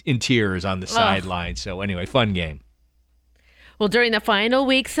in tears on the sideline. So, anyway, fun game. Well, during the final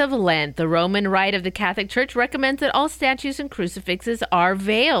weeks of Lent, the Roman Rite of the Catholic Church recommends that all statues and crucifixes are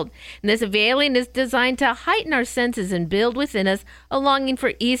veiled. And this veiling is designed to heighten our senses and build within us a longing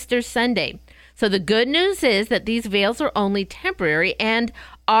for Easter Sunday. So the good news is that these veils are only temporary and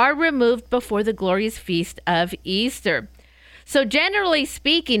are removed before the glorious feast of Easter. So generally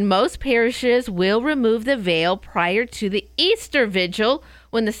speaking, most parishes will remove the veil prior to the Easter Vigil,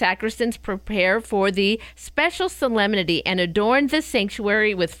 when the sacristans prepare for the special solemnity and adorn the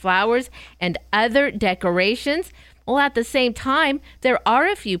sanctuary with flowers and other decorations. Well, at the same time, there are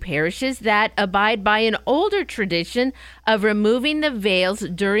a few parishes that abide by an older tradition of removing the veils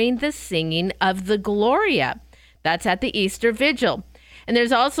during the singing of the Gloria. That's at the Easter Vigil. And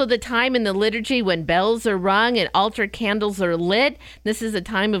there's also the time in the liturgy when bells are rung and altar candles are lit. This is a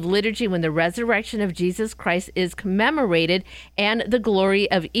time of liturgy when the resurrection of Jesus Christ is commemorated and the glory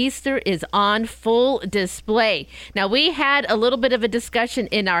of Easter is on full display. Now, we had a little bit of a discussion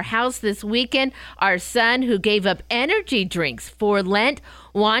in our house this weekend. Our son, who gave up energy drinks for Lent,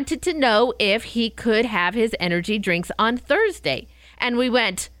 wanted to know if he could have his energy drinks on Thursday. And we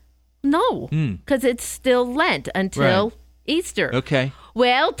went, no, because it's still Lent until Easter. Okay.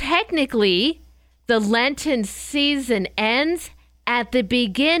 Well, technically, the Lenten season ends at the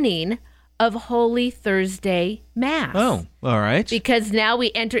beginning of Holy Thursday Mass. Oh, all right. Because now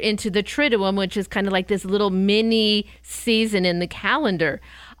we enter into the Triduum, which is kind of like this little mini season in the calendar.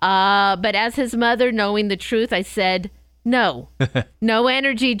 But as his mother, knowing the truth, I said, no, no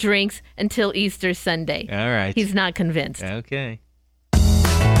energy drinks until Easter Sunday. All right. He's not convinced. Okay.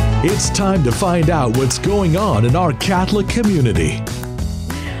 It's time to find out what's going on in our Catholic community.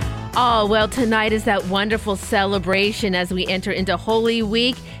 Oh, well, tonight is that wonderful celebration as we enter into Holy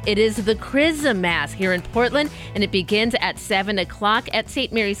Week. It is the Chrism Mass here in Portland, and it begins at 7 o'clock at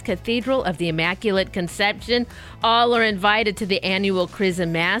St. Mary's Cathedral of the Immaculate Conception. All are invited to the annual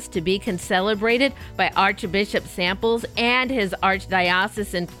Chrism Mass to be celebrated by Archbishop Samples and his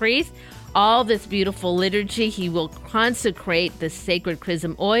archdiocesan priest. All this beautiful liturgy, he will consecrate the sacred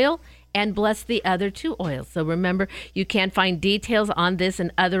chrism oil and bless the other two oils. So remember, you can find details on this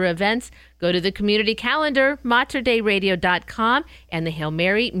and other events. Go to the community calendar, materdeiradio.com, and the Hail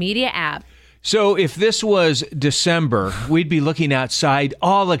Mary Media app. So if this was December, we'd be looking outside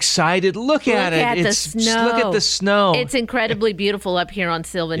all excited. Look at it. The snow. Look at the snow. It's incredibly beautiful up here on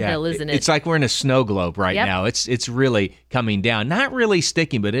Sylvan Hill, isn't it? It's like we're in a snow globe right now. It's really coming down. Not really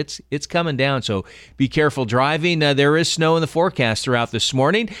sticking, but it's coming down. So be careful driving. There is snow in the forecast throughout this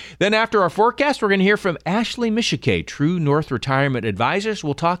morning. Then after our forecast, we're going to hear from Ashley Michike, True North Retirement Advisors.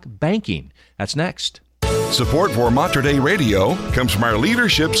 We'll talk banking. That's next. Support for Mater Dei Radio comes from our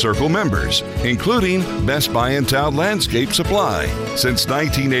Leadership Circle members, including Best Buy in Town Landscape Supply. Since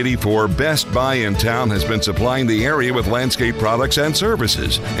 1984, Best Buy in Town has been supplying the area with landscape products and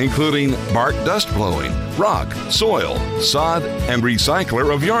services, including bark dust blowing, rock, soil, sod, and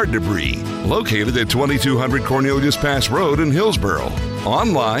recycler of yard debris. Located at 2200 Cornelius Pass Road in Hillsboro.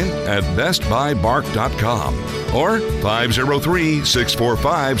 Online at bestbuybark.com or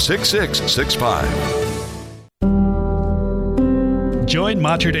 503-645-6665. Join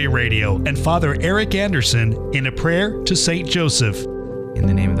Mater Dei Radio and Father Eric Anderson in a prayer to Saint Joseph. In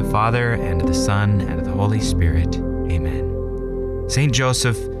the name of the Father, and of the Son, and of the Holy Spirit. Amen. Saint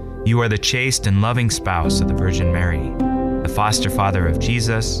Joseph, you are the chaste and loving spouse of the Virgin Mary, the foster father of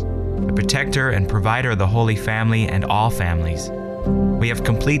Jesus, the protector and provider of the Holy Family and all families. We have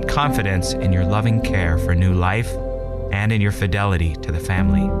complete confidence in your loving care for new life and in your fidelity to the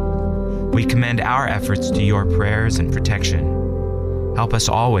family. We commend our efforts to your prayers and protection. Help us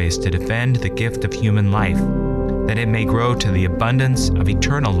always to defend the gift of human life, that it may grow to the abundance of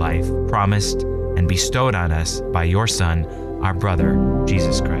eternal life promised and bestowed on us by your Son, our brother,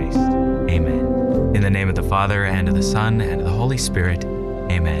 Jesus Christ. Amen. In the name of the Father, and of the Son, and of the Holy Spirit.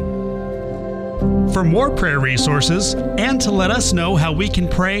 Amen. For more prayer resources and to let us know how we can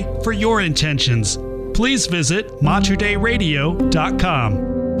pray for your intentions, please visit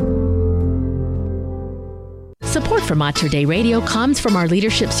materdeiradio.com. Support for Mater Dei Radio comes from our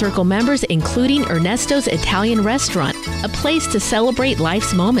Leadership Circle members, including Ernesto's Italian Restaurant, a place to celebrate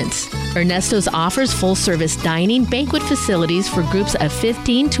life's moments. Ernesto's offers full-service dining, banquet facilities for groups of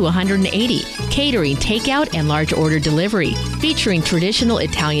 15 to 180, catering, takeout, and large order delivery, featuring traditional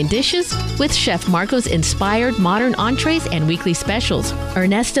Italian dishes with Chef Marco's inspired modern entrees and weekly specials.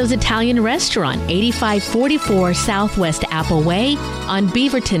 Ernesto's Italian Restaurant, 8544 Southwest Apple Way on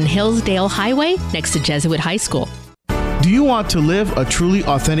Beaverton Hillsdale Highway next to Jesuit High School. Do you want to live a truly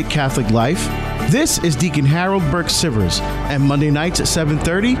authentic Catholic life? This is Deacon Harold Burke Sivers, and Monday nights at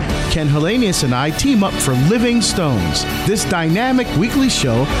 7:30, Ken Hellenius and I team up for Living Stones. This dynamic weekly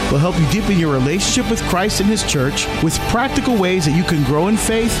show will help you deepen your relationship with Christ and His Church with practical ways that you can grow in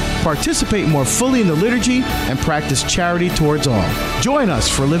faith, participate more fully in the liturgy, and practice charity towards all. Join us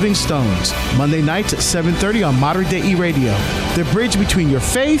for Living Stones, Monday nights at 7:30 on Mater Dei Radio, the bridge between your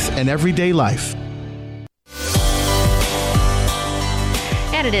faith and everyday life.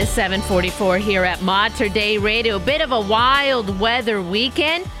 And it is 7:44 here at Mater Dei Radio. A bit of a wild weather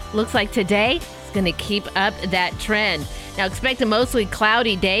weekend. Looks like today is going to keep up that trend. Now expect a mostly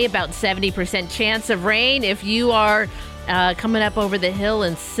cloudy day, about 70% chance of rain. If you are coming up over the hill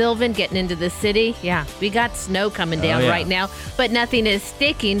in Sylvan, getting into the city, we got snow coming down right now, but nothing is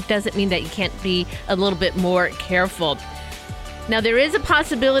sticking. Doesn't mean that you can't be a little bit more careful. Now, there is a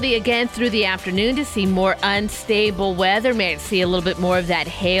possibility again through the afternoon to see more unstable weather. May see a little bit more of that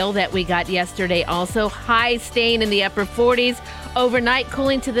hail that we got yesterday also. Highs staying in the upper 40s. Overnight,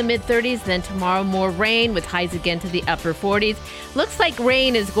 cooling to the mid-30s. Then tomorrow, more rain with highs again to the upper 40s. Looks like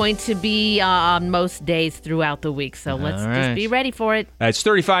rain is going to be on most days throughout the week. So let's just be ready for it. It's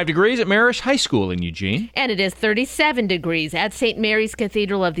 35 degrees at Marish High School in Eugene. And it is 37 degrees at St. Mary's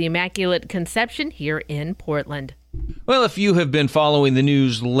Cathedral of the Immaculate Conception here in Portland. Well, if you have been following the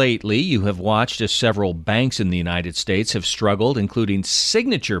news lately, you have watched as several banks in the United States have struggled, including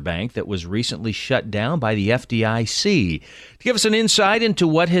Signature Bank that was recently shut down by the FDIC. To give us an insight into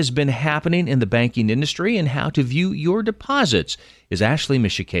what has been happening in the banking industry and how to view your deposits is Ashley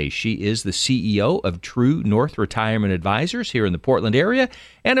Mishike. She is the CEO of True North Retirement Advisors here in the Portland area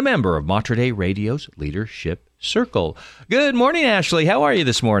and a member of Mater Dei Radio's Leadership Circle. Good morning, Ashley. How are you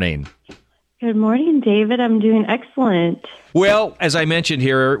this morning? Good morning, David. I'm doing excellent. Well, as I mentioned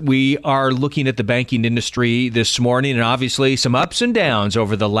here, we are looking at the banking industry this morning and obviously some ups and downs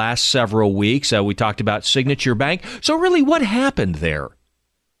over the last several weeks. We talked about Signature Bank. So really, what happened there?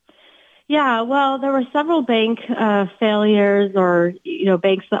 Yeah, well, there were several bank failures or,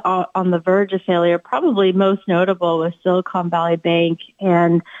 banks that are on the verge of failure. Probably most notable was Silicon Valley Bank.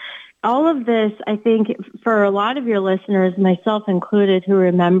 And all of this, I think, for a lot of your listeners, myself included, who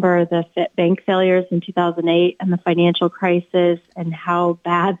remember the bank failures in 2008 and the financial crisis and how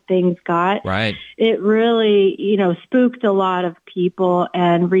bad things got, right? It really, spooked a lot of people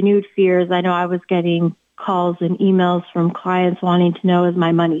and renewed fears. I know I was getting calls and emails from clients wanting to know, is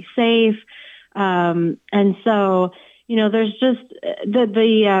my money safe? And so, there's just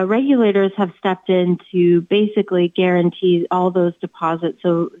the regulators have stepped in to basically guarantee all those deposits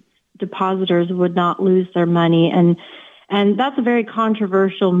so depositors would not lose their money. And that's a very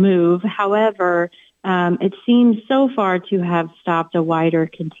controversial move. However, it seems so far to have stopped a wider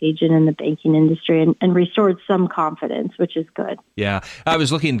contagion in the banking industry and restored some confidence, which is good. Yeah. I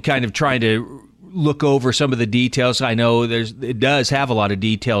was looking, kind of trying to look over some of the details. I know it does have a lot of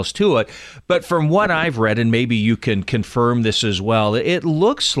details to it, but from what I've read, and maybe you can confirm this as well, it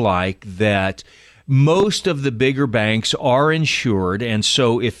looks like that most of the bigger banks are insured, and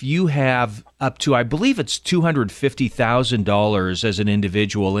so if you have up to, I believe it's $250,000 as an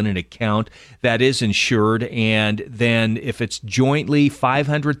individual in an account that is insured, and then if it's jointly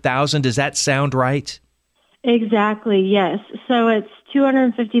 $500,000, does that sound right? Exactly, yes. So it's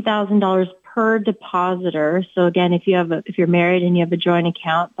 $250,000 per depositor. So again, if you're married and you have a joint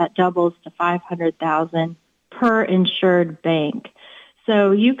account, that doubles to $500,000 per insured bank.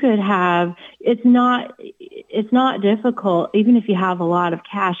 So you could have, it's not difficult, even if you have a lot of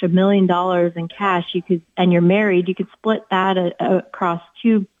cash, $1 million in cash, and you're married, you could split that across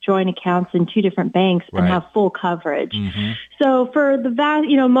two joint accounts in two different banks and have full coverage. Mm-hmm. So for the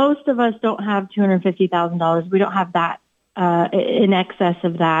most of us don't have $250,000. We don't have that in excess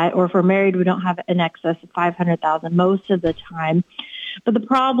of that, or if we're married, we don't have in excess of $500,000 most of the time. But the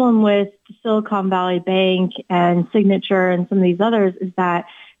problem with Silicon Valley Bank and Signature and some of these others is that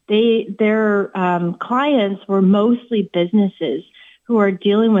their clients were mostly businesses who are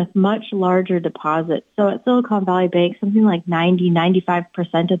dealing with much larger deposits. So at Silicon Valley Bank, something like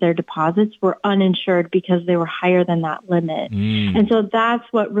 95% of their deposits were uninsured because they were higher than that limit. And so that's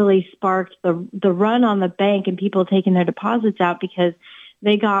what really sparked the run on the bank and people taking their deposits out, because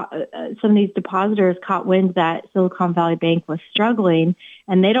they got some of these depositors caught wind that Silicon Valley Bank was struggling,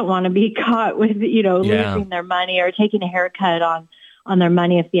 and they don't want to be caught with, losing their money or taking a haircut on their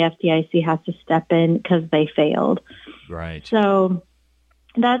money if the FDIC has to step in because they failed. Right. So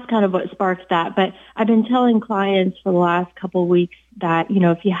that's kind of what sparked that. But I've been telling clients for the last couple of weeks that,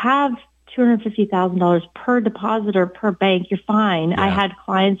 if you have $250,000 per depositor per bank, you're fine. Yeah. I had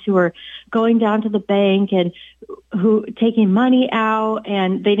clients who were going down to the bank and who taking money out,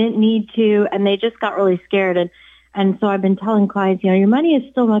 and they didn't need to, and they just got really scared. And so I've been telling clients, your money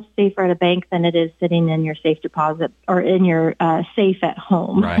is still much safer at a bank than it is sitting in your safe deposit or in your safe at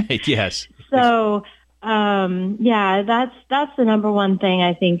home. Right. Yes. So, that's the number one thing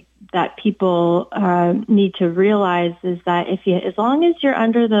I think that people need to realize is that as long as you're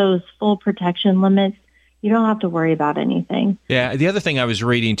under those full protection limits, you don't have to worry about anything. Yeah. The other thing I was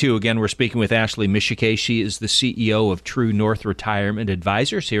reading, too, again, we're speaking with Ashley Mishike. She is the CEO of True North Retirement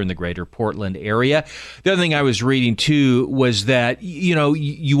Advisors here in the greater Portland area. The other thing I was reading, too, was that,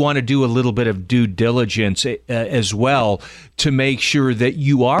 you want to do a little bit of due diligence as well to make sure that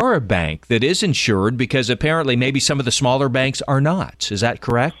you are a bank that is insured, because apparently maybe some of the smaller banks are not. Is that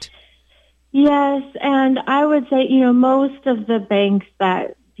correct? Yes. And I would say, most of the banks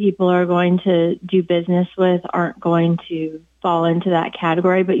that people are going to do business with aren't going to fall into that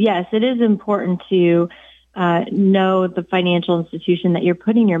category. But yes, it is important to know the financial institution that you're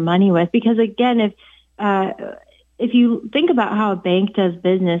putting your money with, because again, if you think about how a bank does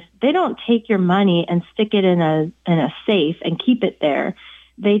business, they don't take your money and stick it in a safe and keep it there.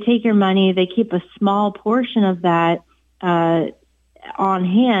 They take your money, they keep a small portion of that on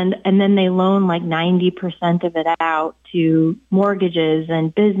hand, and then they loan like 90% of it out to mortgages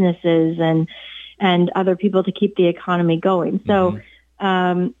and businesses and other people to keep the economy going. So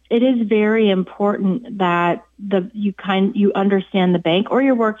it is very important that you understand the bank, or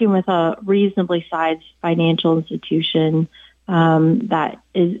you're working with a reasonably sized financial institution that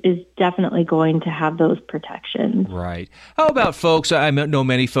is definitely going to have those protections. Right. How about folks? I know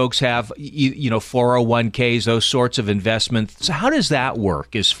many folks have, 401ks, those sorts of investments. So how does that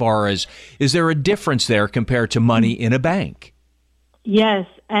work as far as, is there a difference there compared to money in a bank? Yes,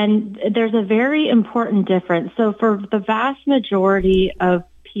 and there's a very important difference. So for the vast majority of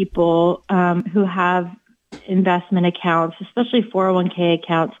people who have investment accounts, especially 401k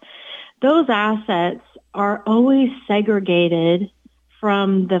accounts, those assets are always segregated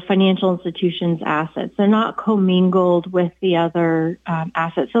from the financial institution's assets. They're not commingled with the other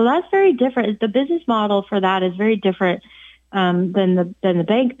assets. So that's very different. The business model for that is very different than the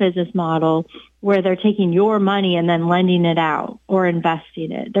bank business model, where they're taking your money and then lending it out or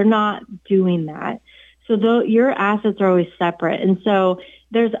investing it. They're not doing that. So your assets are always separate. And so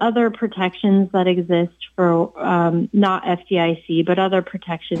there's other protections that exist for not FDIC, but other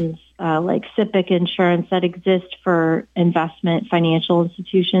protections like SIPC insurance that exist for investment financial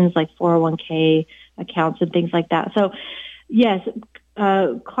institutions like 401k accounts and things like that. So yes,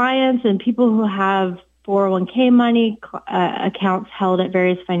 clients and people who have 401k money accounts held at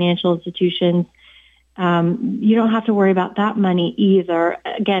various financial institutions, you don't have to worry about that money either.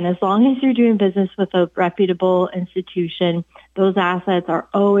 Again, as long as you're doing business with a reputable institution, those assets are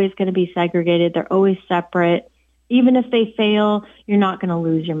always going to be segregated. They're always separate. Even if they fail, you're not going to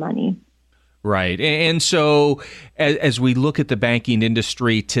lose your money. Right. And so as we look at the banking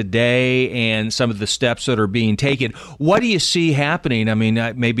industry today and some of the steps that are being taken, what do you see happening? I mean,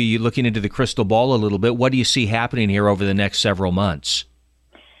 maybe you're looking into the crystal ball a little bit. What do you see happening here over the next several months?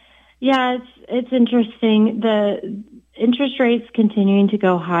 Yeah, it's interesting. The interest rates continuing to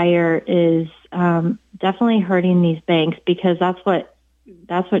go higher is definitely hurting these banks, because that's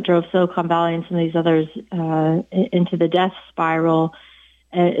what drove Silicon Valley and some of these others into the death spiral,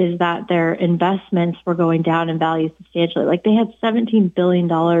 is that their investments were going down in value substantially. Like they had $17 billion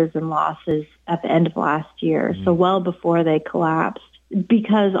in losses at the end of last year, so well before they collapsed,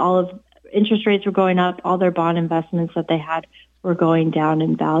 because all of interest rates were going up, all their bond investments that they had were going down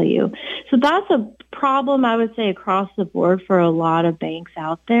in value. So that's a problem, I would say, across the board for a lot of banks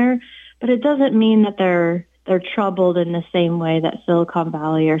out there, but it doesn't mean that they're troubled in the same way that Silicon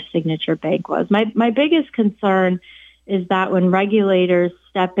Valley or Signature Bank was. My biggest concern is that when regulators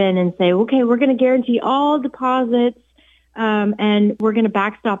step in and say, okay, we're going to guarantee all deposits and we're going to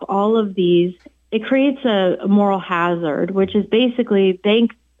backstop all of these, it creates a moral hazard, which is basically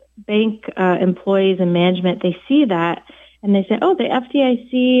bank employees and management, they see that and they say, oh, the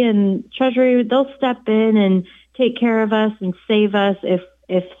FDIC and Treasury, they'll step in and take care of us and save us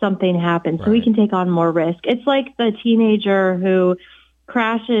if something happens. Right. So we can take on more risk. It's like the teenager who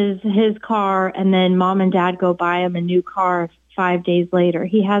crashes his car and then mom and dad go buy him a new car 5 days later.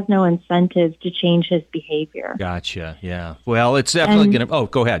 He has no incentive to change his behavior. Gotcha. Yeah. Well, it's definitely going to... Oh,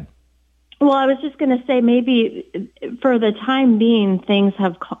 go ahead. Well, I was just going to say maybe for the time being, things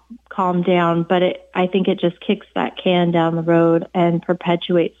have calmed down, but I think it just kicks that can down the road and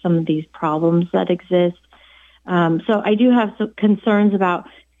perpetuates some of these problems that exist. So I do have some concerns about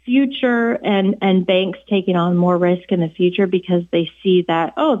future and banks taking on more risk in the future, because they see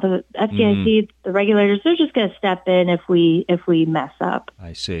that, oh, the FDIC, the regulators, they're just going to step in if we mess up.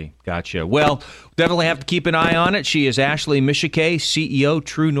 I see. Gotcha. Well, definitely have to keep an eye on it. She is Ashley Mishike, CEO,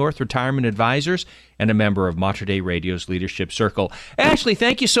 True North Retirement Advisors, and a member of Mater Dei Radio's Leadership Circle. Ashley,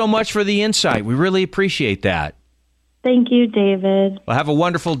 thank you so much for the insight. We really appreciate that. Thank you, David. Well, have a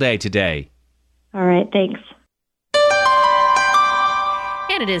wonderful day today. All right. Thanks.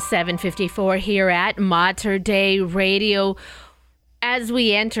 And it is 7:54 here at Mater Dei Radio. As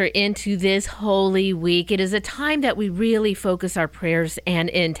we enter into this Holy Week, it is a time that we really focus our prayers and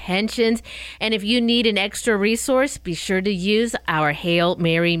intentions. And if you need an extra resource, be sure to use our Hail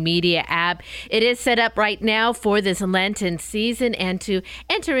Mary Media app. It is set up right now for this Lenten season and to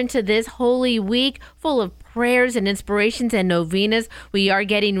enter into this Holy Week full of prayers and inspirations and novenas. We are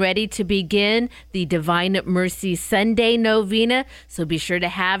getting ready to begin the Divine Mercy Sunday novena, so be sure to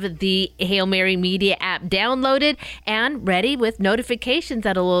have the Hail Mary Media app downloaded and ready with notifications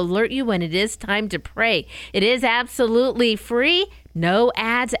that'll alert you when it is time to pray. It is absolutely free. No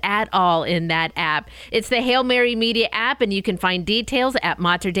ads at all in that app. It's the Hail Mary Media app, and you can find details at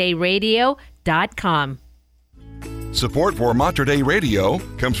materdeiradio.com. Support for Mater Dei Radio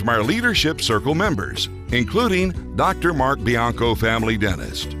comes from our Leadership Circle members, including Dr. Mark Bianco, family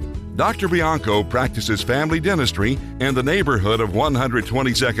dentist. Dr. Bianco practices family dentistry in the neighborhood of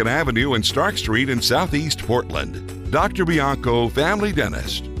 122nd Avenue and Stark Street in Southeast Portland. Dr. Bianco, family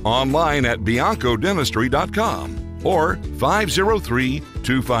dentist, online at biancodentistry.com or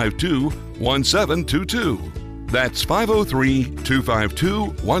 503-252-1722. That's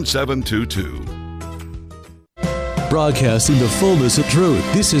 503-252-1722. Broadcasting the fullness of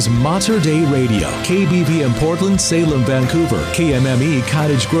truth. This is Mater Dei Radio. KBV in Portland, Salem, Vancouver. KMME,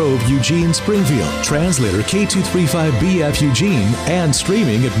 Cottage Grove, Eugene, Springfield. Translator K235BF Eugene. And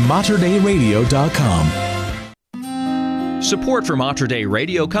streaming at materdeiradio.com. Support for Mater Dei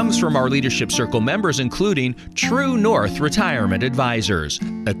Radio comes from our Leadership Circle members, including True North Retirement Advisors,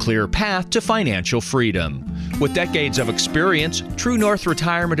 a clear path to financial freedom. With decades of experience, True North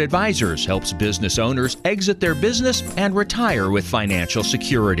Retirement Advisors helps business owners exit their business and retire with financial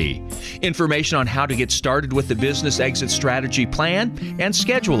security. Information on how to get started with the business exit strategy plan and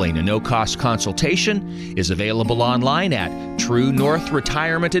scheduling a no-cost consultation is available online at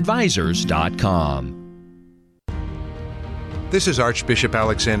TrueNorthRetirementAdvisors.com. This is Archbishop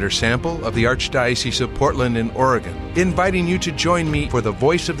Alexander Sample of the Archdiocese of Portland in Oregon, inviting you to join me for The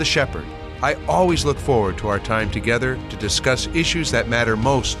Voice of the Shepherd. I always look forward to our time together to discuss issues that matter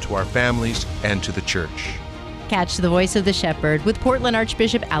most to our families and to the Church. Catch The Voice of the Shepherd with Portland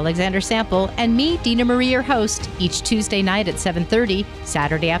Archbishop Alexander Sample and me, Dina Marie, your host, each Tuesday night at 7:30,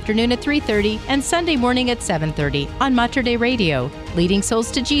 Saturday afternoon at 3:30, and Sunday morning at 7:30 on Mater Dei Radio, leading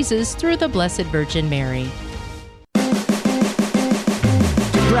souls to Jesus through the Blessed Virgin Mary.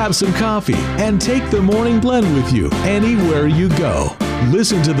 Grab some coffee and take the morning blend with you anywhere you go.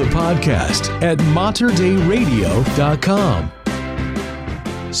 Listen to the podcast at materdeiradio.com.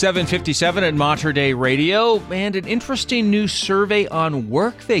 7:57 at Mater Dei Radio, and an interesting new survey on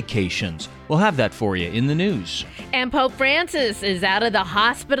work vacations. We'll have that for you in the news. And Pope Francis is out of the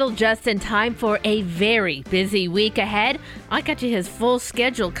hospital just in time for a very busy week ahead. I got you his full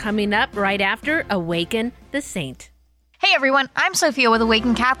schedule coming up right after Awaken the Saint. Hey everyone, I'm Sophia with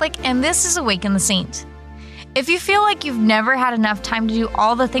Awaken Catholic, and this is Awaken the Saint. If you feel like you've never had enough time to do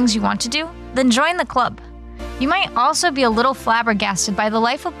all the things you want to do, then join the club. You might also be a little flabbergasted by the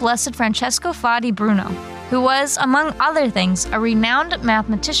life of Blessed Francesco Fadi Bruno, who was, among other things, a renowned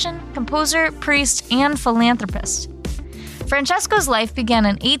mathematician, composer, priest, and philanthropist. Francesco's life began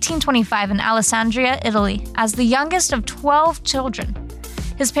in 1825 in Alessandria, Italy, as the youngest of 12 children.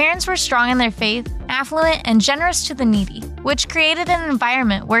 His parents were strong in their faith, affluent, and generous to the needy, which created an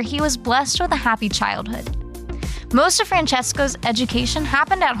environment where he was blessed with a happy childhood. Most of Francesco's education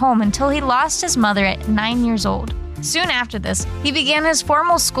happened at home until he lost his mother at 9 years old. Soon after this, he began his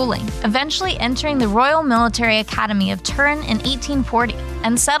formal schooling, eventually entering the Royal Military Academy of Turin in 1840,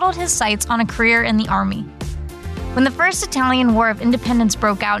 and settled his sights on a career in the army. When the First Italian War of Independence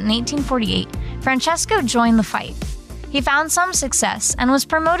broke out in 1848, Francesco joined the fight. He found some success and was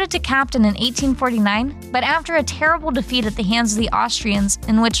promoted to captain in 1849, but after a terrible defeat at the hands of the Austrians,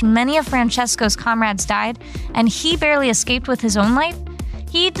 in which many of Francesco's comrades died and he barely escaped with his own life,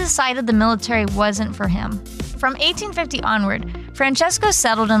 he decided the military wasn't for him. From 1850 onward, Francesco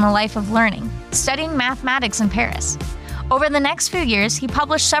settled in a life of learning, studying mathematics in Paris. Over the next few years, he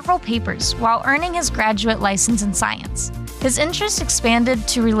published several papers while earning his graduate license in science. His interest expanded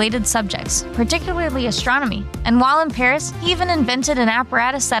to related subjects, particularly astronomy, and while in Paris, he even invented an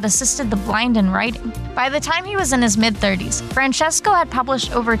apparatus that assisted the blind in writing. By the time he was in his mid-30s, Francesco had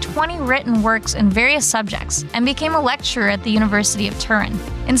published over 20 written works in various subjects and became a lecturer at the University of Turin.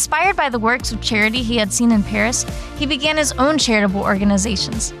 Inspired by the works of charity he had seen in Paris, he began his own charitable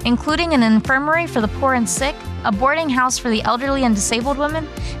organizations, including an infirmary for the poor and sick, a boarding house for the elderly and disabled women,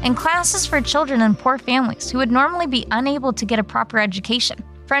 and classes for children in poor families who would normally be unable to get a proper education.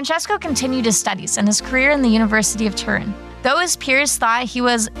 Francesco continued his studies and his career in the University of Turin. Though his peers thought he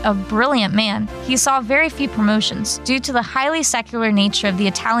was a brilliant man, he saw very few promotions due to the highly secular nature of the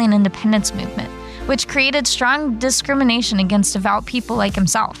Italian independence movement, which created strong discrimination against devout people like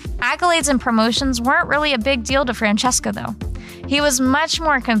himself. Accolades and promotions weren't really a big deal to Francesco, though. He was much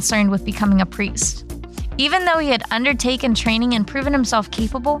more concerned with becoming a priest. Even though he had undertaken training and proven himself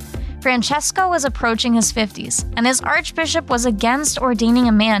capable, Francesco was approaching his 50s, and his archbishop was against ordaining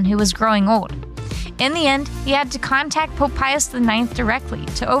a man who was growing old. In the end, he had to contact Pope Pius IX directly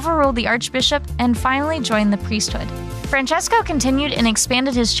to overrule the archbishop and finally join the priesthood. Francesco continued and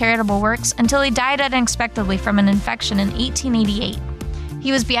expanded his charitable works until he died unexpectedly from an infection in 1888.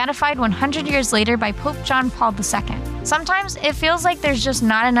 He was beatified 100 years later by Pope John Paul II. Sometimes it feels like there's just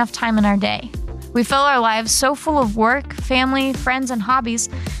not enough time in our day. We fill our lives so full of work, family, friends, and hobbies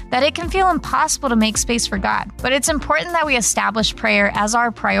that it can feel impossible to make space for God. But it's important that we establish prayer as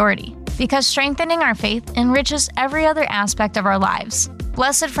our priority, because strengthening our faith enriches every other aspect of our lives.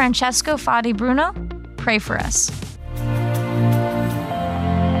 Blessed Francesco Fadi Bruno, pray for us.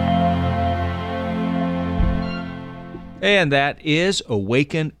 And that is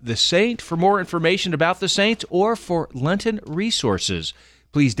Awaken the Saint. For more information about the saints or for Lenten resources,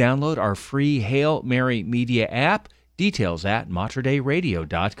 please download our free Hail Mary Media app. Details at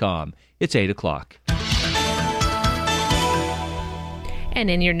materdeiradio.com. It's 8 o'clock. And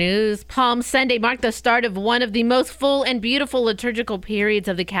in your news, Palm Sunday marked the start of one of the most full and beautiful liturgical periods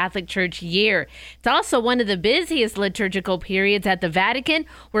of the Catholic Church year. It's also one of the busiest liturgical periods at the Vatican,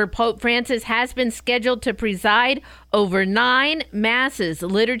 where Pope Francis has been scheduled to preside over 9 masses,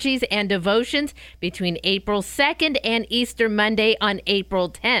 liturgies, and devotions between April 2nd and Easter Monday on April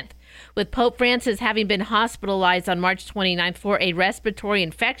 10th. With Pope Francis having been hospitalized on March 29th for a respiratory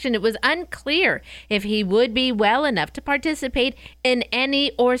infection, it was unclear if he would be well enough to participate in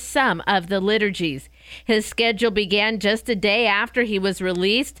any or some of the liturgies. His schedule began just a day after he was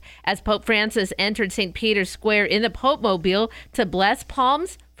released, as Pope Francis entered St. Peter's Square in the Pope Mobile to bless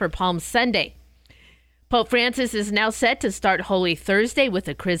palms for Palm Sunday. Pope Francis is now set to start Holy Thursday with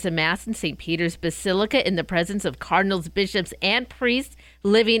a Chrism Mass in St. Peter's Basilica in the presence of cardinals, bishops, and priests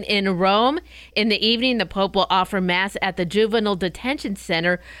living in Rome. In the evening, the Pope will offer Mass at the Juvenile Detention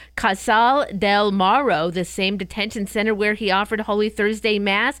Center, Casal del Maro, the same detention center where he offered Holy Thursday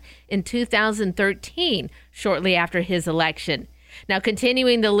Mass in 2013, shortly after his election. Now,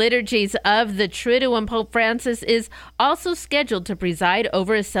 continuing the liturgies of the Triduum, Pope Francis is also scheduled to preside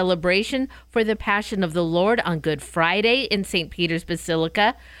over a celebration for the Passion of the Lord on Good Friday in St. Peter's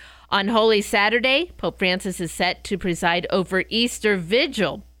Basilica. On Holy Saturday, Pope Francis is set to preside over Easter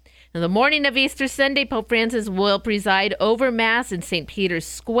Vigil. Now, the morning of Easter Sunday, Pope Francis will preside over Mass in St. Peter's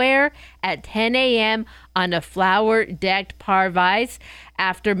Square at 10 a.m. on a flower-decked parvis.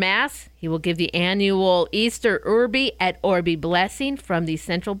 After Mass, he will give the annual Easter Urbi et Orbi blessing from the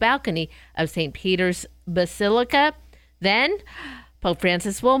central balcony of St. Peter's Basilica. Then, Pope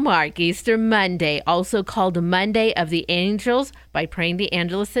Francis will mark Easter Monday, also called Monday of the Angels, by praying the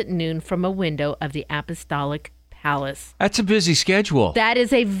Angelus at noon from a window of the Apostolic Palace. That's a busy schedule. That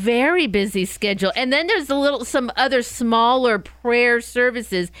is a very busy schedule. And then there's some other smaller prayer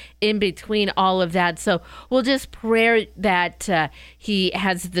services in between all of that. So we'll just pray that he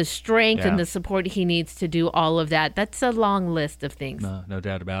has the strength and the support he needs to do all of that. That's a long list of things. No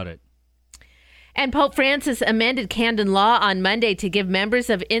doubt about it. And Pope Francis amended canon law on Monday to give members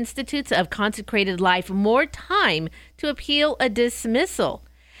of Institutes of Consecrated Life more time to appeal a dismissal.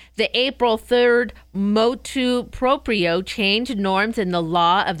 The April 3rd motu proprio changed norms in the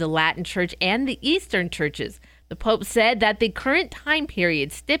law of the Latin Church and the Eastern churches. The Pope said that the current time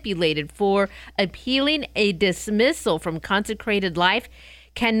period stipulated for appealing a dismissal from consecrated life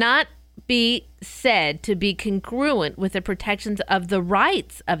cannot be said to be congruent with the protections of the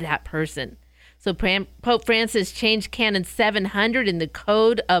rights of that person. So Pope Francis changed Canon 700 in the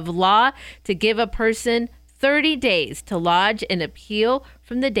Code of Law to give a person 30 days to lodge an appeal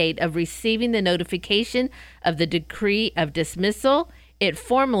from the date of receiving the notification of the decree of dismissal. It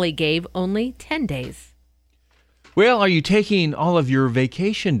formerly gave only 10 days. Well, are you taking all of your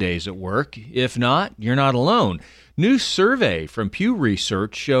vacation days at work? If not, you're not alone. New survey from Pew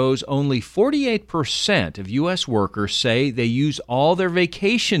Research shows only 48% of U.S. workers say they use all their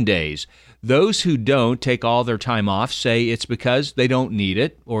vacation days. Those who don't take all their time off say it's because they don't need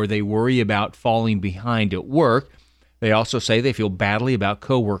it or they worry about falling behind at work. They also say they feel badly about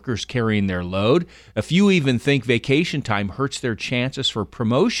coworkers carrying their load. A few even think vacation time hurts their chances for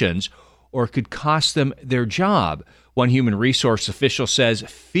promotions or could cost them their job. One human resource official says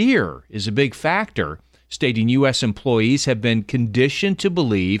fear is a big factor, stating U.S. employees have been conditioned to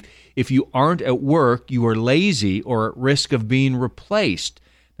believe if you aren't at work, you are lazy or at risk of being replaced.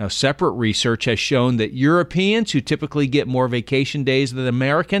 Now, separate research has shown that Europeans, who typically get more vacation days than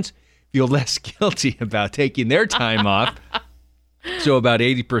Americans, feel less guilty about taking their time off. So about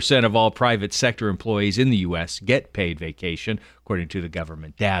 80% of all private sector employees in the U.S. get paid vacation, according to the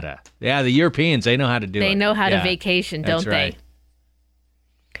government data. Yeah, the Europeans, they know how to do it. They know how to vacation, don't they?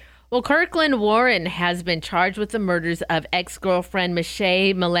 Well, Kirkland Warren has been charged with the murders of ex-girlfriend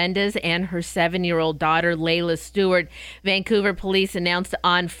Michelle Melendez and her 7-year-old daughter, Layla Stewart. Vancouver police announced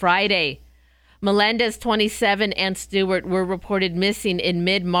on Friday. Melendez, 27, and Stewart were reported missing in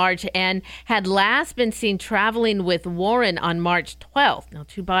mid-March and had last been seen traveling with Warren on March 12th. Now,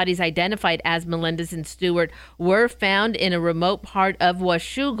 2 bodies identified as Melendez and Stewart were found in a remote part of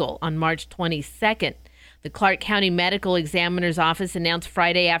Washougal on March 22nd. The Clark County Medical Examiner's Office announced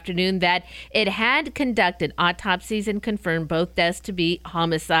Friday afternoon that it had conducted autopsies and confirmed both deaths to be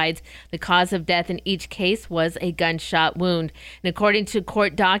homicides. The cause of death in each case was a gunshot wound. And according to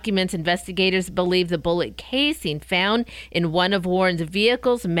court documents, investigators believe the bullet casing found in one of Warren's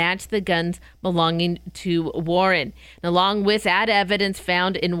vehicles matched the guns belonging to Warren. And along with that evidence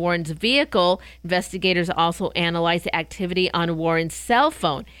found in Warren's vehicle, investigators also analyzed the activity on Warren's cell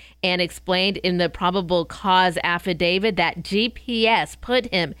phone and explained in the probable cause affidavit that GPS put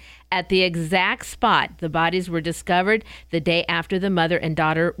him at the exact spot the bodies were discovered the day after the mother and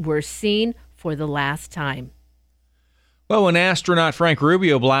daughter were seen for the last time. Well, when astronaut Frank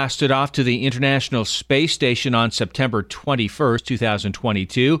Rubio blasted off to the International Space Station on September 21st,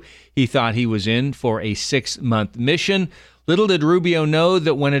 2022, he thought he was in for a 6-month mission. Little did Rubio know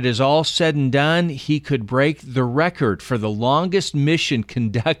that when it is all said and done, he could break the record for the longest mission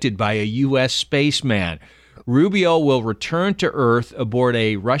conducted by a U.S. spaceman. Rubio will return to Earth aboard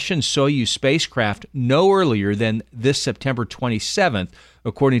a Russian Soyuz spacecraft no earlier than this September 27th,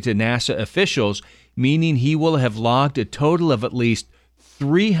 according to NASA officials, meaning he will have logged a total of at least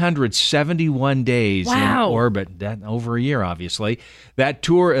 371 days in orbit. That over a year, obviously. That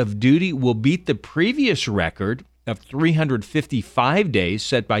tour of duty will beat the previous record of 355 days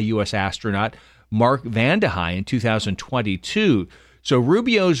set by U.S. astronaut Mark Vande Hei in 2022. So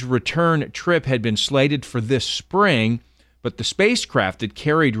Rubio's return trip had been slated for this spring, but the spacecraft that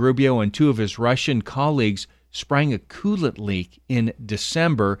carried Rubio and 2 of his Russian colleagues sprang a coolant leak in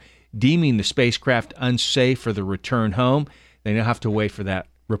December, deeming the spacecraft unsafe for the return home. They now have to wait for that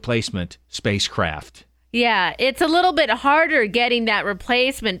replacement spacecraft. Yeah, it's a little bit harder getting that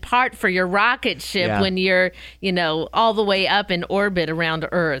replacement part for your rocket ship when you're, all the way up in orbit around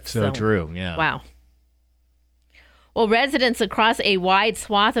Earth. So true, yeah. Wow. Well, residents across a wide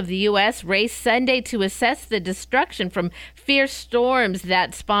swath of the U.S. raced Sunday to assess the destruction from fierce storms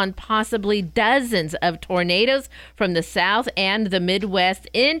that spawned possibly dozens of tornadoes from the south and the Midwest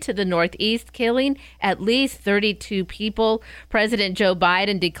into the Northeast, killing at least 32 people. President Joe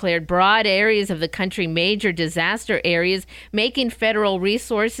Biden declared broad areas of the country major disaster areas, making federal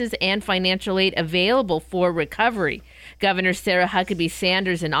resources and financial aid available for recovery. Governor Sarah Huckabee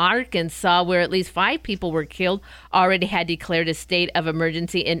Sanders in Arkansas, where at least 5 people were killed, already had declared a state of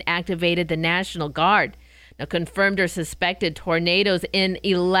emergency and activated the National Guard. Now, confirmed or suspected tornadoes in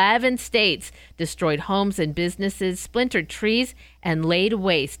 11 states destroyed homes and businesses, splintered trees, and laid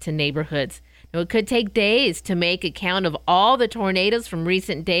waste to neighborhoods. Now, it could take days to make a count of all the tornadoes from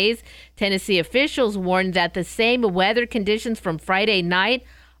recent days. Tennessee officials warned that the same weather conditions from Friday night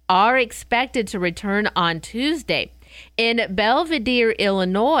are expected to return on Tuesday. In Belvidere,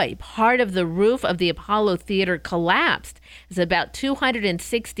 Illinois, part of the roof of the Apollo Theater collapsed as about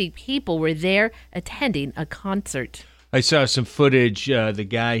 260 people were there attending a concert. I saw some footage. The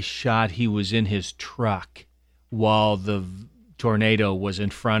guy shot, he was in his truck while the tornado was in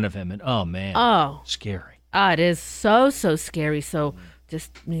front of him. And oh, man, scary. It is so scary. So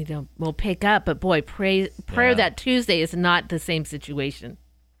just, we'll pick up. But boy, prayer that Tuesday is not the same situation.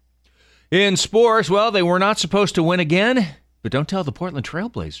 In sports, well, they were not supposed to win again, but don't tell the Portland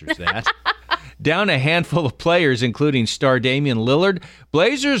Trailblazers that. Down a handful of players, including star Damian Lillard,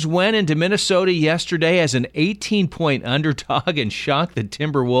 Blazers went into Minnesota yesterday as an 18-point underdog and shocked the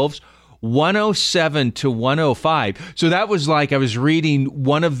Timberwolves 107-105. So that was like, I was reading,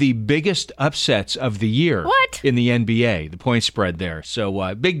 one of the biggest upsets of the year. What? In the NBA, the point spread there.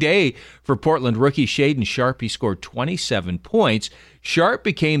 So big day for Portland rookie Shaedon Sharpe. He scored 27 points. Sharpe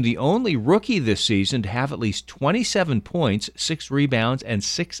became the only rookie this season to have at least 27 points, 6 rebounds, and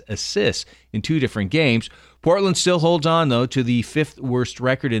 6 assists in 2 different games. Portland still holds on, though, to the 5th worst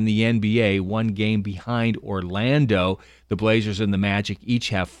record in the NBA, 1 game behind Orlando. The Blazers and the Magic each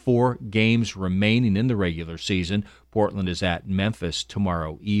have 4 games remaining in the regular season. Portland is at Memphis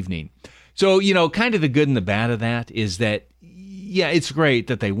tomorrow evening. So, kind of the good and the bad of that is that, yeah, it's great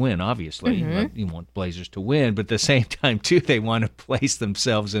that they win, obviously. Mm-hmm. You want Blazers to win, but at the same time, too, they want to place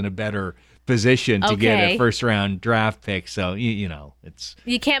themselves in a better position to get a first-round draft pick. So, it's...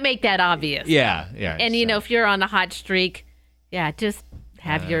 You can't make that obvious. Yeah. And, if you're on a hot streak, just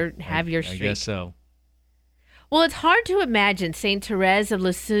have your streak. I guess so. Well, it's hard to imagine St. Therese of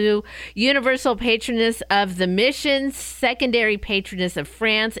Lisieux, universal patroness of the missions, secondary patroness of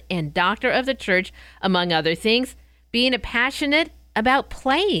France, and doctor of the church, among other things, being passionate about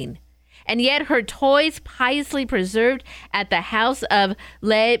playing. And yet her toys piously preserved at the house of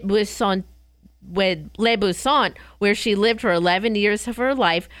Les Buissons, where she lived for 11 years of her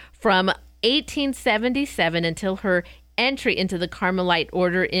life from 1877 until her entry into the Carmelite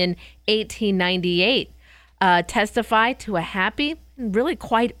order in 1898. Testify to a happy and really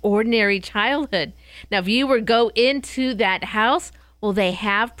quite ordinary childhood. Now, if you were to go into that house, well, they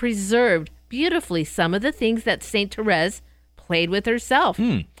have preserved beautifully some of the things that St. Therese played with herself.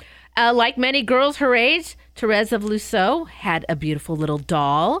 Like many girls her age, Therese of Lisieux had a beautiful little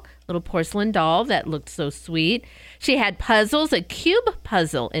porcelain doll that looked so sweet. She had puzzles, a cube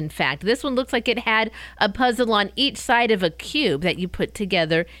puzzle, in fact. This one looks like it had a puzzle on each side of a cube that you put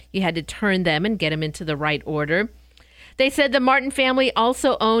together. You had to turn them and get them into the right order. They said the Martin family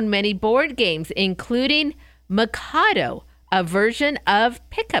also owned many board games, including Mikado, a version of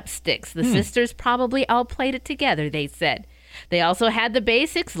Pickup Sticks. The sisters probably all played it together, they said. They also had the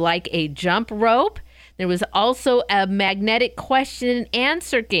basics like a jump rope. There was also a magnetic question and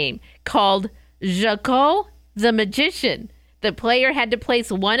answer game called Jacot the Magician. The player had to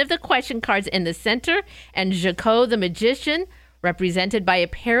place one of the question cards in the center, and Jacot the Magician, represented by a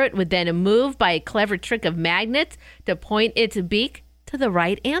parrot, would then move by a clever trick of magnets to point its beak to the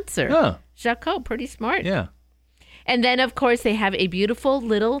right answer. Huh. Jacot, pretty smart. Yeah. And then, of course, they have a beautiful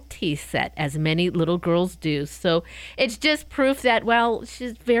little tea set, as many little girls do. So it's just proof that, well,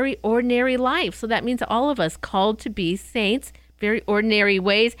 she's very ordinary life. So that means all of us called to be saints, very ordinary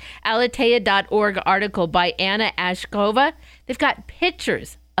ways. Aletheia.org article by Anna Ashkova. They've got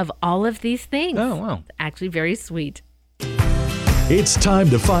pictures of all of these things. Oh, wow. It's actually very sweet. It's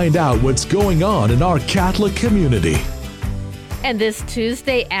time to find out what's going on in our Catholic community. And this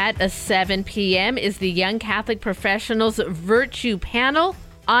Tuesday at 7 p.m. is the Young Catholic Professionals Virtue Panel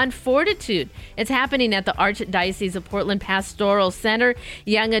on Fortitude. It's happening at the Archdiocese of Portland Pastoral Center.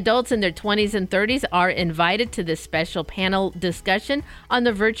 Young adults in their 20s and 30s are invited to this special panel discussion on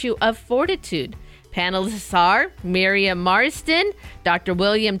the virtue of fortitude. Panelists are Miriam Marston, Dr.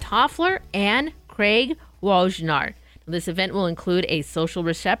 William Toffler, and Craig Wojnar. This event will include a social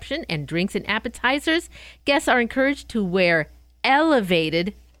reception and drinks and appetizers. Guests are encouraged to wear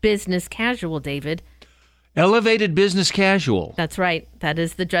elevated business casual, David. Elevated business casual. That's right. That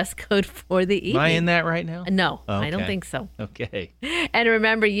is the dress code for the evening. Am I in that right now? No, Okay. I don't think so. Okay. And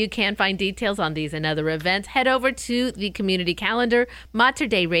remember, you can find details on these and other events. Head over to the community calendar,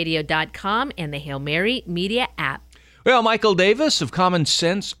 materdeiradio.com, and the Hail Mary Media app. Well, Michael Davis of Common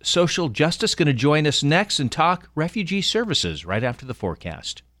Sense Social Justice going to join us next and talk refugee services right after the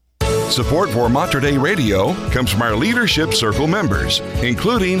forecast. Support for Mater Dei Radio comes from our Leadership Circle members,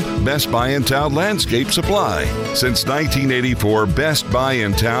 including Best Buy in Town Landscape Supply. Since 1984, Best Buy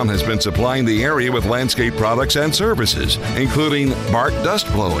in Town has been supplying the area with landscape products and services, including bark dust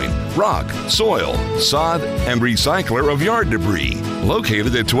blowing, rock, soil, sod, and recycler of yard debris.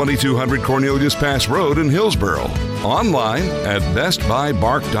 Located at 2200 Cornelius Pass Road in Hillsboro. Online at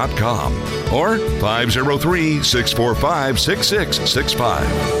bestbuybark.com or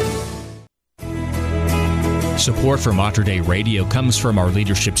 503-645-6665. Support for Mater Dei Radio comes from our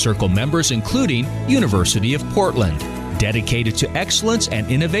Leadership Circle members, including University of Portland, dedicated to excellence and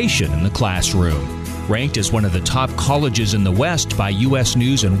innovation in the classroom. Ranked as one of the top colleges in the West by U.S.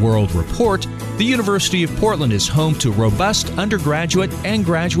 News and World Report, the University of Portland is home to robust undergraduate and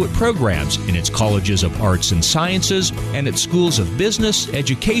graduate programs in its colleges of arts and sciences and its schools of business,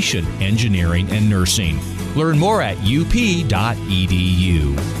 education, engineering, and nursing. Learn more at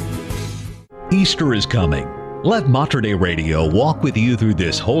up.edu. Easter is coming. Let Mater Dei Radio walk with you through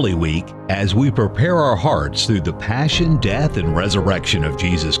this Holy Week as we prepare our hearts through the passion, death, and resurrection of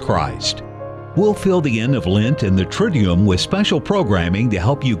Jesus Christ. We'll fill the end of Lent and the Triduum with special programming to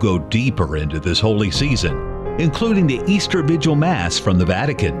help you go deeper into this holy season, including the Easter Vigil Mass from the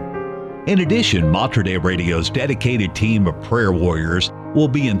Vatican. In addition, Mater Dei Radio's dedicated team of prayer warriors will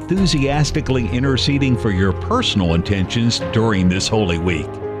be enthusiastically interceding for your personal intentions during this Holy Week.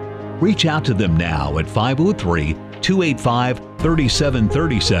 Reach out to them now at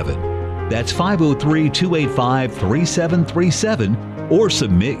 503-285-3737. That's 503-285-3737, or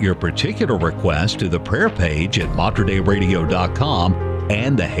submit your particular request to the prayer page at materdeiradio.com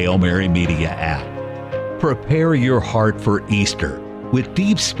and the Hail Mary Media app. Prepare your heart for Easter with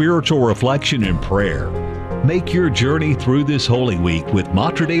deep spiritual reflection and prayer. Make your journey through this Holy Week with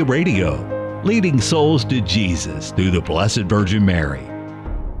Mater Dei Radio, leading souls to Jesus through the Blessed Virgin Mary.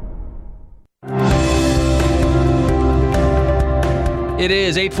 It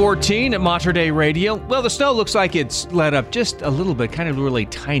is 8:14 at Mater Dei Radio. Well, the snow looks like it's let up just a little bit, kind of really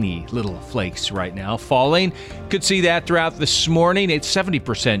tiny little flakes right now falling. Could see that throughout this morning. It's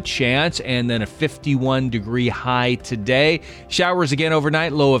 70% chance, and then a 51-degree high today. Showers again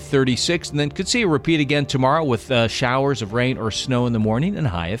overnight, low of 36, and then could see a repeat again tomorrow with showers of rain or snow in the morning and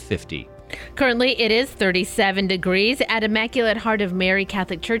a high of 50. Currently, it is 37 degrees at Immaculate Heart of Mary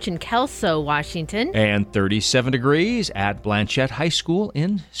Catholic Church in Kelso, Washington. And 37 degrees at Blanchette High School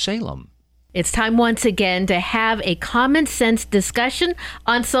in Salem. It's time once again to have a common sense discussion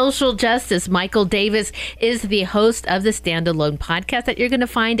on social justice. Michael Davis is the host of the Standalone podcast that you're going to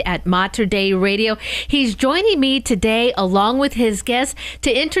find at Mater Dei Radio. He's joining me today along with his guests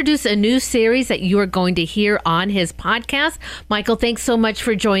to introduce a new series that you are going to hear on his podcast. Michael, thanks so much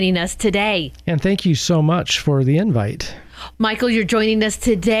for joining us today. And thank you so much for the invite. Michael, you're joining us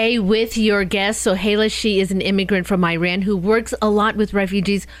today with your guest, Sohaila. She is an immigrant from Iran who works a lot with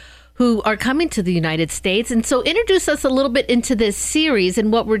refugees who are coming to the United States. And so introduce us a little bit into this series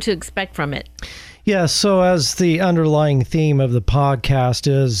and what we're to expect from it. Yeah, so as the underlying theme of the podcast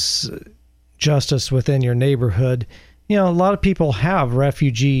is justice within your neighborhood, you know, a lot of people have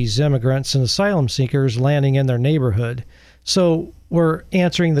refugees, immigrants, and asylum seekers landing in their neighborhood. So we're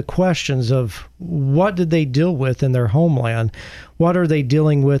answering the questions of what did they deal with in their homeland? What are they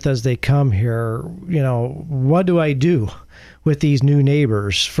dealing with as they come here? You know, what do I do with these new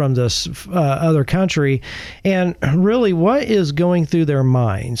neighbors from this other country? And really, what is going through their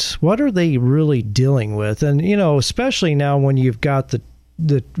minds? What are they really dealing with? And, you know, especially now when you've got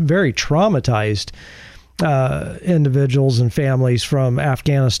the very traumatized individuals and families from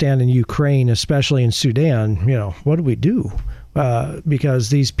Afghanistan and Ukraine, especially in Sudan, you know, what do we do? Because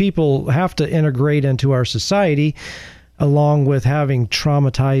these people have to integrate into our society along with having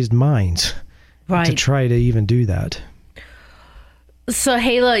traumatized minds to try to even do that.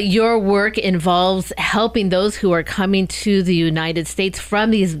 Sohaila, your work involves helping those who are coming to the United States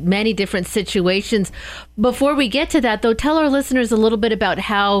from these many different situations. Before we get to that, though, tell our listeners a little bit about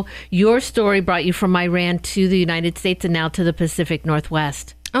how your story brought you from Iran to the United States and now to the Pacific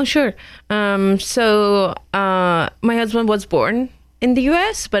Northwest. Oh, sure. So my husband was born in the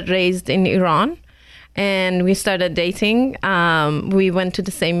U.S. but raised in Iran. And we started dating. We went to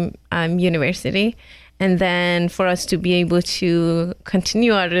the same university. And then for us to be able to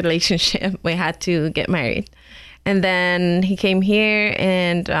continue our relationship, we had to get married. And then he came here,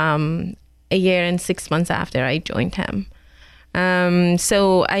 and a year and 6 months after, I joined him.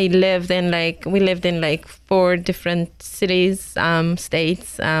 So we lived in 4 different cities,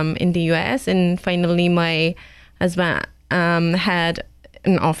 states in the U.S. And finally, my husband had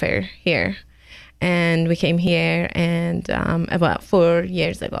an offer here. And we came here and about 4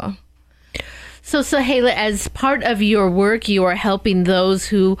 years ago. So, Sohaila, as part of your work, you are helping those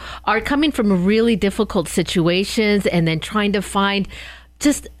who are coming from really difficult situations and then trying to find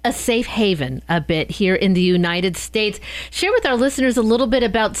just a safe haven a bit here in the United States. Share with our listeners a little bit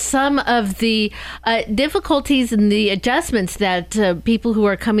about some of the difficulties and the adjustments that people who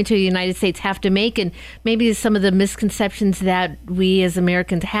are coming to the United States have to make, and maybe some of the misconceptions that we as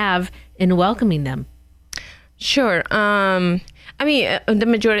Americans have in welcoming them. Sure. I mean, the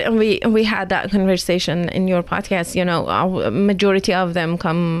majority, we had that conversation in your podcast, you know, a majority of them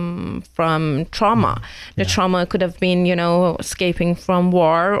come from trauma. The trauma could have been, you know, escaping from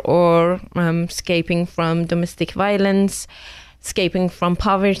war or escaping from domestic violence, escaping from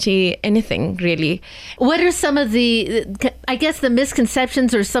poverty, anything really. What are some of the, I guess, the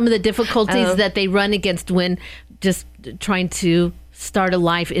misconceptions or some of the difficulties that they run against when just trying to start a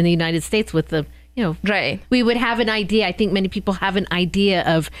life in the United States with the, you know, right. We would have an idea. I think many people have an idea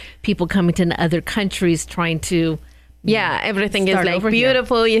of people coming to other countries trying to. Yeah, everything is like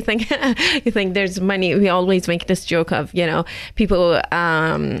beautiful. Here. You think there's money. We always make this joke of, you know, people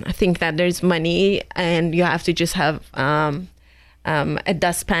think that there's money and you have to just have a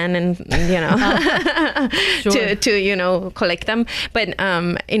dustpan and, you know, Sure. to you know, collect them. But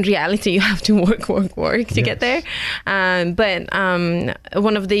in reality, you have to work to get there. But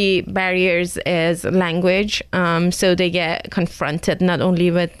one of the barriers is language. So they get confronted not only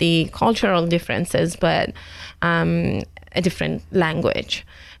with the cultural differences, but a different language.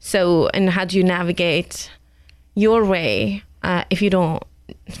 So, and how do you navigate your way if you don't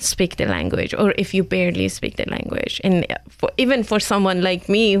speak the language, or if you barely speak the language? And even for someone like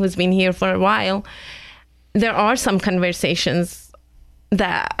me who's been here for a while, there are some conversations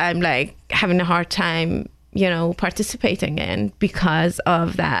that I'm like having a hard time, you know, participating in because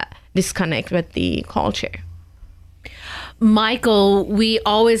of that disconnect with the culture. Michael, we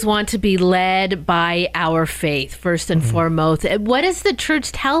always want to be led by our faith, first and foremost. What does the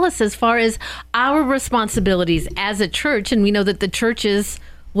church tell us as far as our responsibilities as a church? And we know that the church is,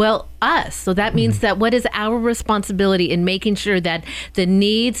 well, us. So that means that what is our responsibility in making sure that the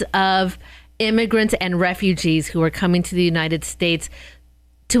needs of immigrants and refugees who are coming to the United States,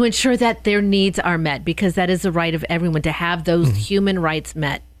 to ensure that their needs are met, because that is the right of everyone to have those human rights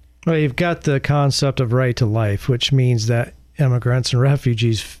met? Well, you've got the concept of right to life, which means that immigrants and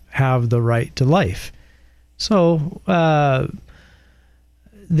refugees have the right to life. So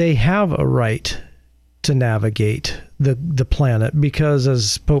they have a right to navigate the planet, because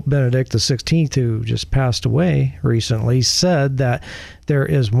as Pope Benedict XVI, who just passed away recently, said that there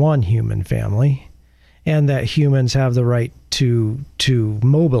is one human family and that humans have the right to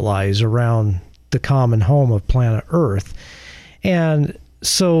mobilize around the common home of planet Earth. And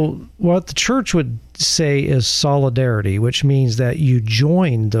so what the church would say is solidarity, which means that you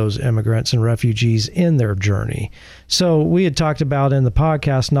join those immigrants and refugees in their journey. So we had talked about in the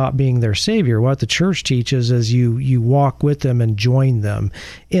podcast not being their savior. What the church teaches is you walk with them and join them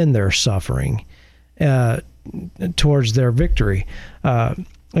in their suffering towards their victory.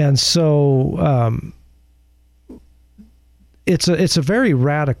 And so it's a very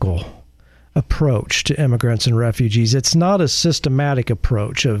radical approach to immigrants and refugees. It's not a systematic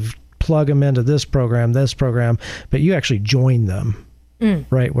approach of plug them into this program, but you actually join them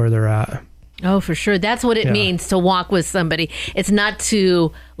right where they're at. Oh, for sure. That's what it means to walk with somebody. It's not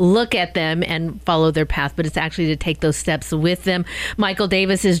to look at them and follow their path, but it's actually to take those steps with them. Michael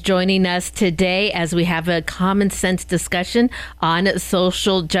Davis is joining us today as we have a common sense discussion on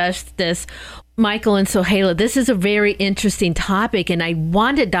social justice. Michael and Sohaila, this is a very interesting topic, and I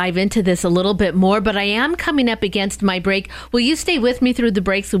want to dive into this a little bit more, but I am coming up against my break. Will you stay with me through the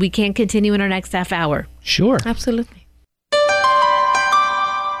break so we can continue in our next half hour? Sure. Absolutely.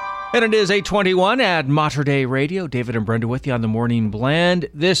 And it is 8:21 at Mater Dei Radio. David and Brenda with you on the Morning Blend.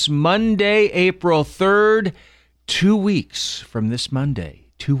 This Monday, April 3rd, 2 weeks from this Monday.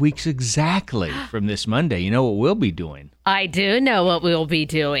 2 weeks exactly from this Monday. You know what we'll be doing? I do know what we'll be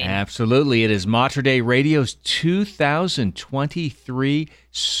doing. Absolutely. It is Mater Dei Radio's 2023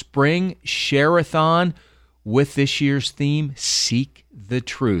 Spring Share-a-thon with this year's theme, Seek the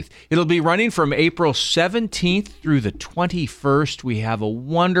Truth. It'll be running from April 17th through the 21st. We have a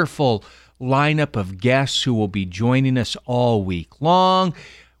wonderful lineup of guests who will be joining us all week long.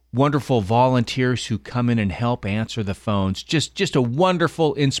 Wonderful volunteers who come in and help answer the phones. Just a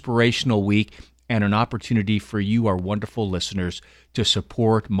wonderful, inspirational week and an opportunity for you, our wonderful listeners, to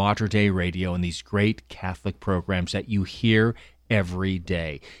support Mater Dei Radio and these great Catholic programs that you hear every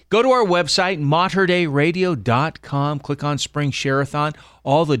day. Go to our website, materdeiradio.com. Click on Spring Share-a-thon.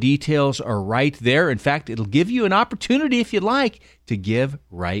 All the details are right there. In fact, it'll give you an opportunity, if you like, to give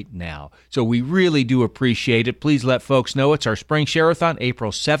right now. So we really do appreciate it. Please let folks know it's our Spring Share-a-thon,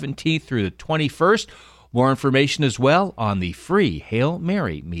 April 17th through the 21st. More information as well on the free Hail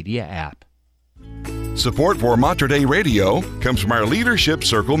Mary Media app. Support for Mater Dei Radio comes from our Leadership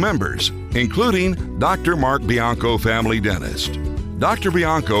Circle members, including Dr. Mark Bianco, family dentist. Dr.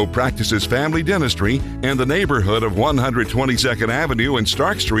 Bianco practices family dentistry in the neighborhood of 122nd Avenue and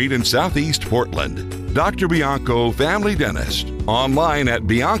Stark Street in Southeast Portland. Dr. Bianco, family dentist, online at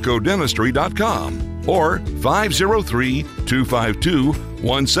biancodentistry.com or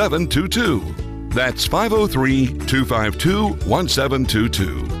 503-252-1722. That's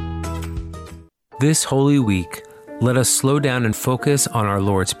 503-252-1722. This Holy Week, let us slow down and focus on our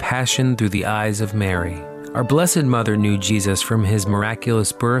Lord's passion through the eyes of Mary. Our Blessed Mother knew Jesus from his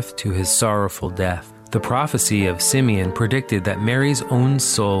miraculous birth to his sorrowful death. The prophecy of Simeon predicted that Mary's own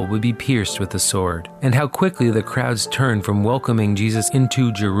soul would be pierced with a sword, and how quickly the crowds turned from welcoming Jesus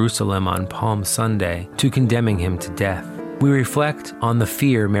into Jerusalem on Palm Sunday to condemning him to death. We reflect on the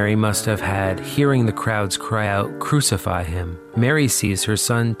fear Mary must have had hearing the crowds cry out, "Crucify him." Mary sees her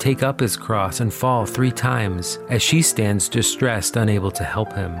son take up his cross and fall 3 times as she stands distressed, unable to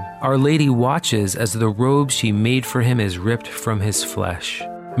help him. Our Lady watches as the robe she made for him is ripped from his flesh.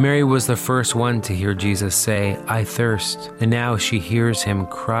 Mary was the first one to hear Jesus say, "I thirst," and now she hears him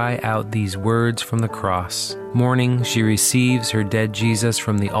cry out these words from the cross. Mourning, she receives her dead Jesus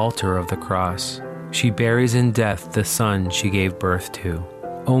from the altar of the cross. She buries in death the son she gave birth to.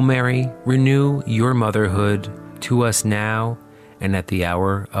 O Mary, renew your motherhood to us now and at the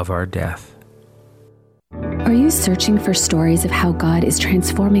hour of our death. Are you searching for stories of how God is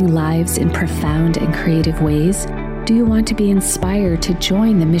transforming lives in profound and creative ways? Do you want to be inspired to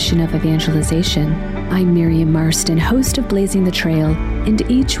join the mission of evangelization? I'm Miriam Marston, host of Blazing the Trail, And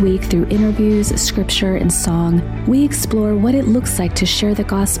each week, through interviews, scripture, and song, we explore what it looks like to share the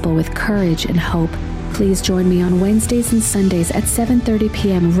gospel with courage and hope. Please join me on Wednesdays and Sundays at 7:30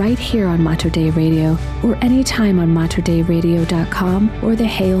 p.m. right here on Mater Dei Radio, or anytime on materdeiradio.com or the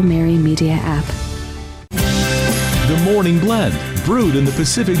Hail Mary Media app. The Morning Blend, brewed in the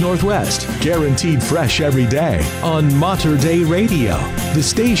Pacific Northwest, guaranteed fresh every day on Mater Dei Radio, the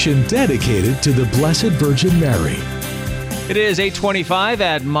station dedicated to the Blessed Virgin Mary. It is 8:25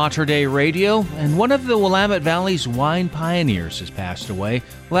 at Mater Dei Radio, and one of the Willamette Valley's wine pioneers has passed away.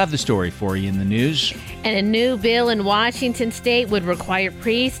 We'll have the story for you in the news. And a new bill in Washington state would require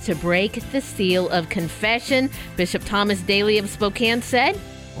priests to break the seal of confession. Bishop Thomas Daly of Spokane said,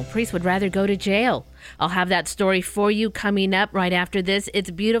 well, priests would rather go to jail. I'll have that story for you coming up right after this.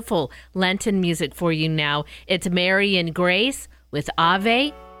 It's beautiful Lenten music for you now. It's Mary and Grace with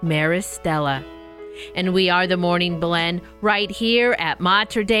Ave Maris Stella. And we are the Morning Blend right here at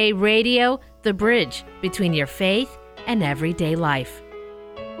Mater Dei Radio, the bridge between your faith and everyday life.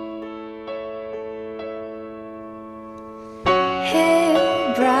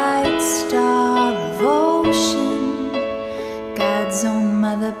 Hail, bright star of ocean, God's own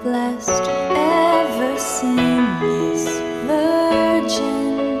mother blessed, ever sinless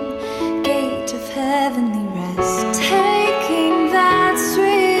virgin, gate of heavenly rest, taking that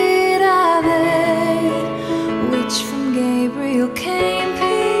sweet Ave, which from Gabriel came,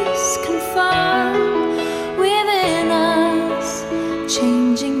 peace confirm within us,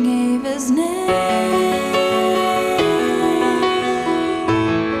 changing Ava's name.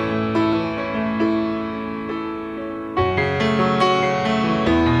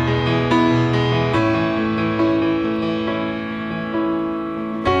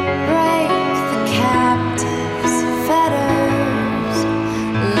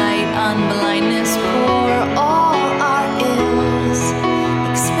 Blindness, pour all our ills,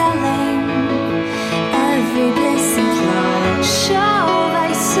 expelling every bliss and flaw. Show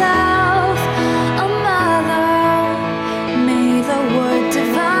thyself a mother, may the word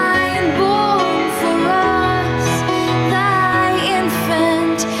divine born for us, thy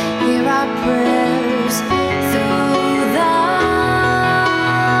infant, hear our prayers through the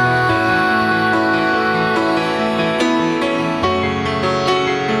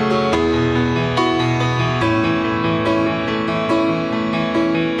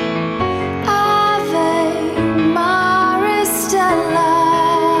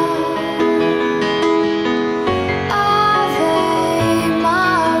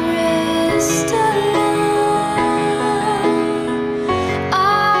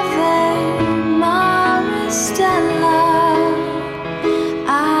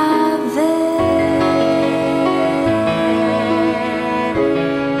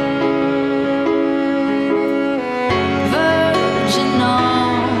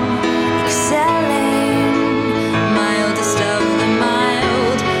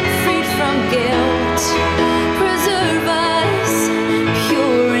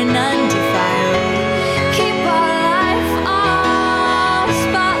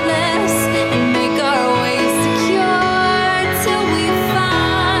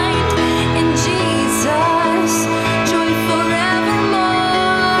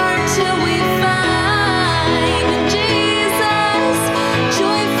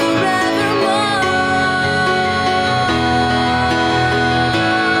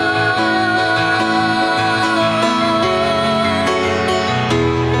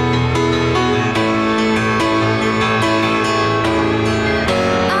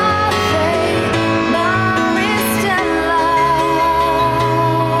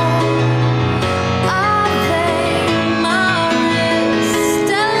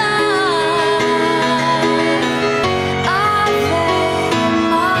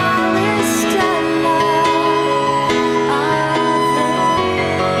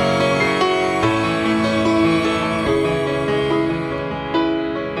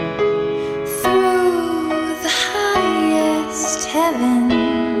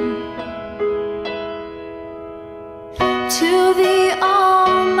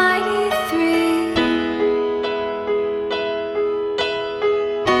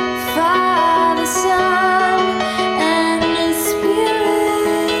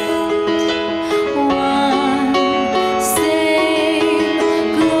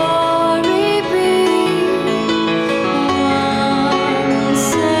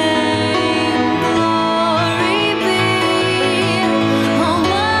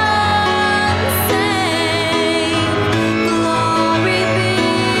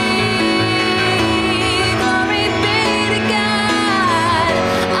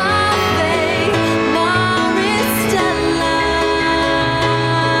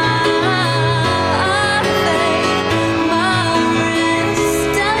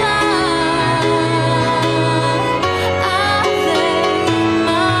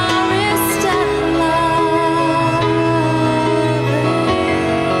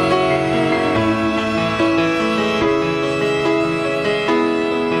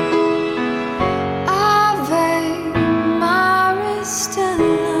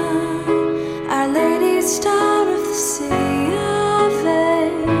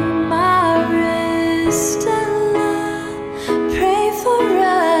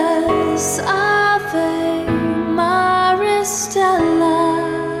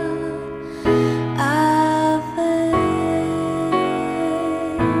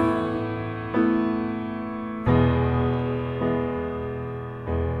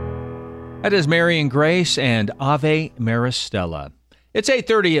That is Mary and Grace and Ave Maristella. It's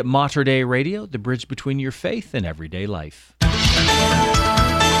 8:30 at Mater Dei Radio, the bridge between your faith and everyday life.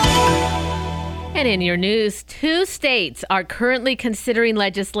 And in your news, 2 states are currently considering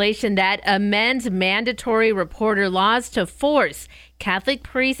legislation that amends mandatory reporter laws to force Catholic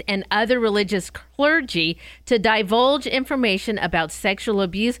priests and other religious clergy to divulge information about sexual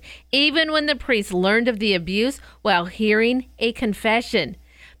abuse, even when the priest learned of the abuse while hearing a confession.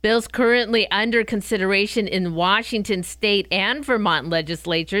 Bills currently under consideration in Washington state and Vermont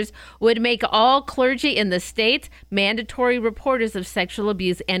legislatures would make all clergy in the states mandatory reporters of sexual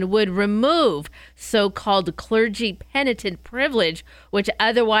abuse and would remove so-called clergy penitent privilege, which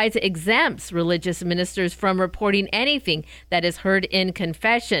otherwise exempts religious ministers from reporting anything that is heard in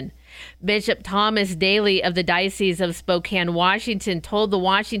confession. Bishop Thomas Daly of the Diocese of Spokane, Washington, told the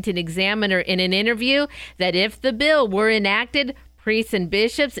Washington Examiner in an interview that if the bill were enacted, priests and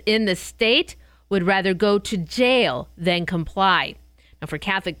bishops in the state would rather go to jail than comply. Now, for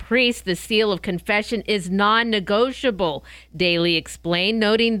Catholic priests, the seal of confession is non-negotiable, Daly explained,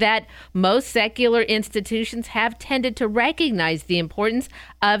 noting that most secular institutions have tended to recognize the importance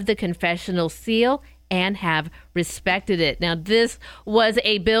of the confessional seal and have respected it. Now, this was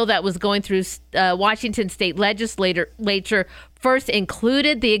a bill that was going through Washington state legislature, first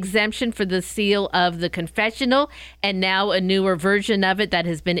included the exemption for the seal of the confessional, and now a newer version of it that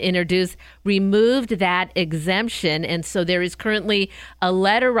has been introduced removed that exemption. And so there is currently a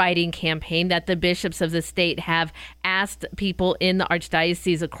letter writing campaign that the bishops of the state have asked people in the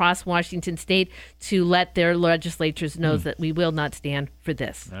archdiocese across Washington state to let their legislatures know that we will not stand for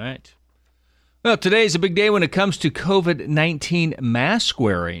this. All right. Well, today is a big day when it comes to COVID-19 mask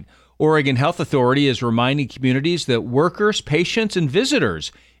wearing. Oregon Health Authority is reminding communities that workers, patients, and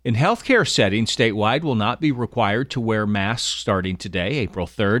visitors in healthcare settings statewide will not be required to wear masks starting today, April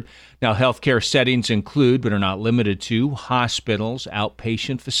 3rd. Now, healthcare settings include, but are not limited to, hospitals,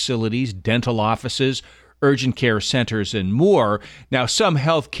 outpatient facilities, dental offices, urgent care centers, and more. Now, some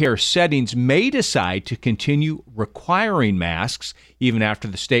healthcare settings may decide to continue requiring masks even after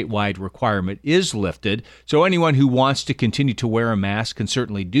the statewide requirement is lifted. So anyone who wants to continue to wear a mask can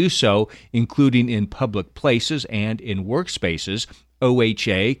certainly do so, including in public places and in workspaces.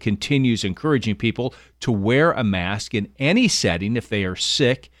 OHA continues encouraging people to wear a mask in any setting if they are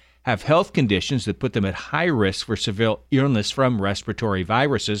sick, have health conditions that put them at high risk for severe illness from respiratory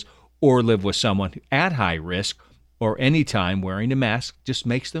viruses, or live with someone at high risk, or any time wearing a mask just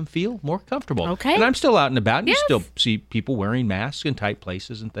makes them feel more comfortable. Okay. And I'm still out and about, and Yes. you still see people wearing masks in tight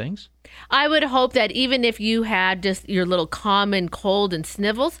places and things. I would hope that even if you had just your little common cold and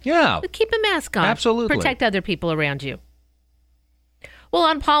snivels, keep a mask on. Absolutely. Protect other people around you. Well,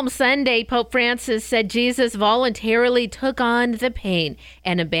 on Palm Sunday, Pope Francis said Jesus voluntarily took on the pain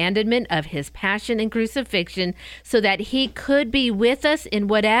and abandonment of his passion and crucifixion so that he could be with us in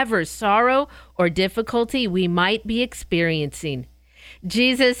whatever sorrow or difficulty we might be experiencing.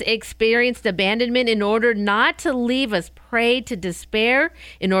 Jesus experienced abandonment in order not to leave us prey to despair,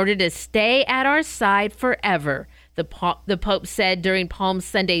 in order to stay at our side forever, the Pope said during Palm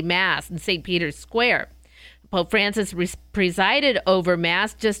Sunday Mass in St. Peter's Square. Pope Francis presided over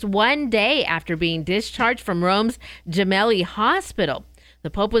Mass just one day after being discharged from Rome's Gemelli Hospital. The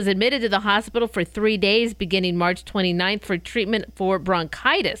Pope was admitted to the hospital for 3 days beginning March 29th for treatment for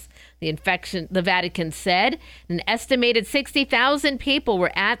bronchitis. The Vatican said an estimated 60,000 people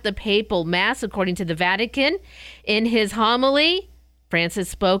were at the papal Mass, according to the Vatican. In his homily, Francis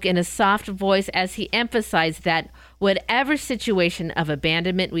spoke in a soft voice as he emphasized that whatever situation of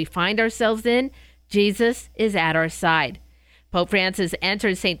abandonment we find ourselves in, Jesus is at our side. Pope Francis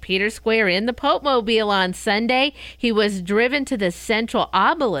entered St. Peter's Square in the Pope Mobile on Sunday. He was driven to the central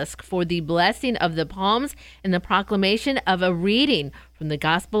obelisk for the blessing of the palms and the proclamation of a reading from the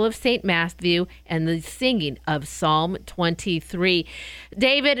Gospel of St. Matthew and the singing of Psalm 23.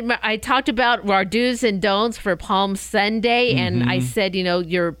 David, I talked about our do's and don'ts for Palm Sunday, and I said,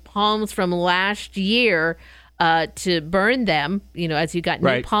 your palms from last year, to burn them, as you got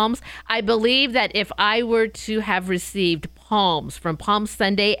new palms. I believe that if I were to have received palms from Palm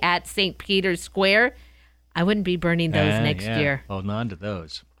Sunday at St. Peter's Square, I wouldn't be burning those next year. Holding on to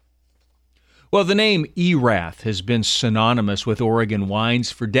those. Well, the name Erath has been synonymous with Oregon wines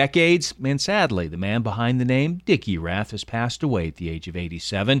for decades, and sadly, the man behind the name, Dick Erath, has passed away at the age of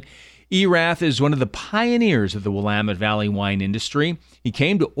 87. Erath is one of the pioneers of the Willamette Valley wine industry. He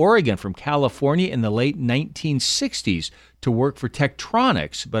came to Oregon from California in the late 1960s to work for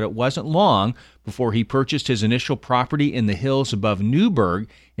Tektronix, but it wasn't long before he purchased his initial property in the hills above Newburgh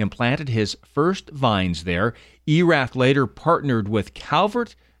and planted his first vines there. Erath later partnered with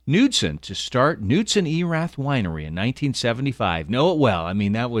Calvert Knudsen to start Knudsen Erath Winery in 1975. Know it well. I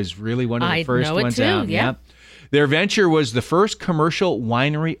mean, that was really one of the first ones out. Yeah. Their venture was the first commercial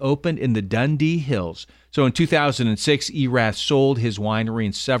winery opened in the Dundee Hills. So in 2006, Erath sold his winery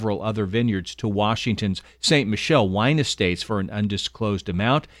and several other vineyards to Washington's St. Michel Wine Estates for an undisclosed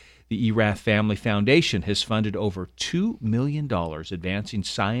amount. The Erath Family Foundation has funded over $2 million advancing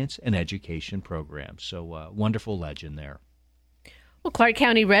science and education programs. So wonderful legend there. Well, Clark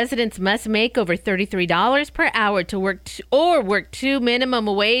County residents must make over $33 per hour to work work 2 minimum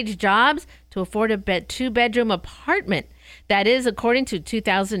wage jobs to afford a 2-bedroom apartment. That is according to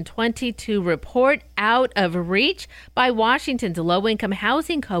 2022 report Out of Reach by Washington's Low-Income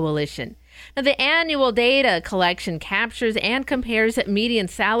Housing Coalition. Now, the annual data collection captures and compares median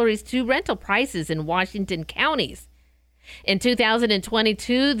salaries to rental prices in Washington counties. In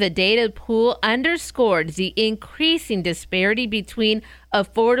 2022, the data pool underscored the increasing disparity between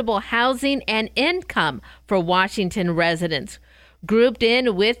affordable housing and income for Washington residents. Grouped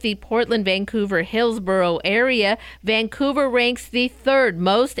in with the Portland-Vancouver-Hillsborough area, Vancouver ranks the 3rd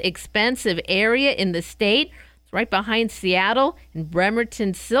most expensive area in the state. It's right behind Seattle and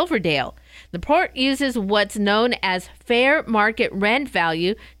Bremerton-Silverdale. The report uses what's known as fair market rent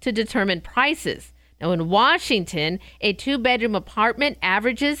value to determine prices. Now, in Washington, a 2-bedroom apartment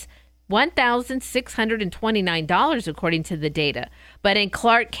averages $1,629, according to the data. But in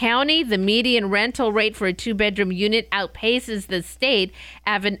Clark County, the median rental rate for a 2-bedroom unit outpaces the state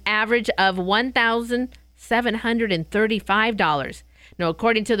at an average of $1,735. Now,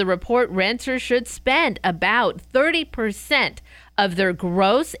 according to the report, renters should spend about 30% of their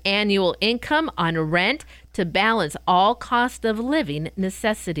gross annual income on rent to balance all cost of living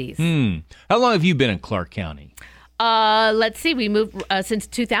necessities. How long have you been in Clark County? Let's see. We moved since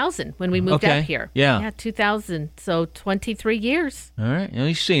 2000 when we moved out here. Yeah, 2000. So 23 years. All right.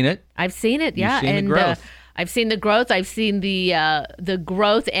 You've seen it. I've seen it. Yeah, You've seen the growth. I've seen the growth. I've seen the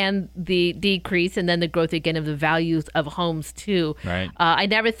growth and the decrease, and then the growth again of the values of homes too. Right. I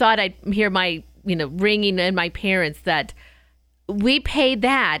never thought I'd hear my ringing in my parents that we paid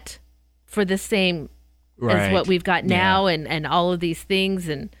that for the same as what we've got now, and all of these things,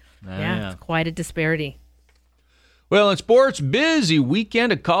 and it's quite a disparity. Well, in sports, busy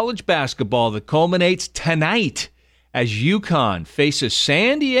weekend of college basketball that culminates tonight as UConn faces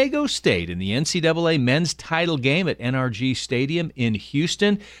San Diego State in the NCAA men's title game at NRG Stadium in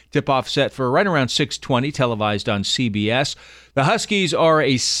Houston. Tip-off set for right around 6:20, televised on CBS. The Huskies are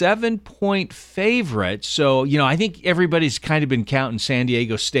a 7-point favorite, so, I think everybody's kind of been counting San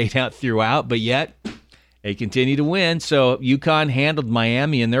Diego State out throughout, but yet they continue to win. So UConn handled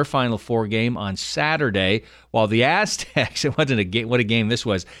Miami in their Final Four game on Saturday, while the Aztecs, it wasn't a game, what a game this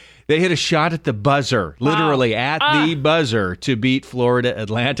was. They hit a shot at the buzzer, literally at the buzzer, to beat Florida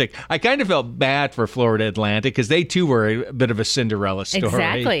Atlantic. I kind of felt bad for Florida Atlantic because they too were a bit of a Cinderella story.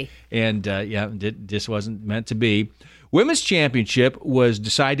 Exactly. And it just wasn't meant to be. Women's championship was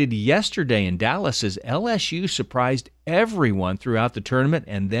decided yesterday in Dallas as LSU surprised everyone throughout the tournament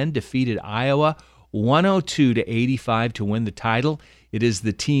and then defeated Iowa 102-85 to win the title. It is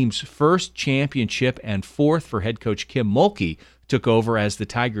the team's first championship and 4th for head coach Kim Mulkey, took over as the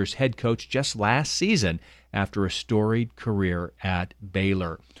Tigers head coach just last season after a storied career at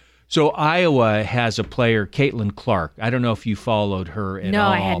Baylor. So Iowa has a player, Caitlin Clark. I don't know if you followed her at all. No,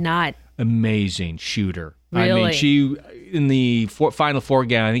 I had not. Amazing shooter. Really? I mean, she, in the Final Four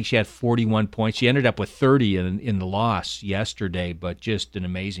game, I think she had 41 points. She ended up with 30 in the loss yesterday, but just an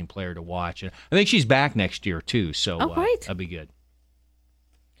amazing player to watch. And I think she's back next year, too, so great. That'll be good.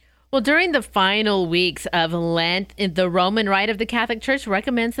 Well, during the final weeks of Lent, the Roman Rite of the Catholic Church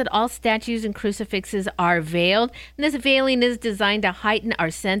recommends that all statues and crucifixes are veiled. And this veiling is designed to heighten our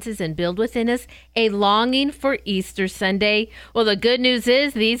senses and build within us a longing for Easter Sunday. Well, the good news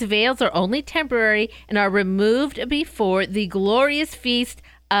is these veils are only temporary and are removed before the glorious feast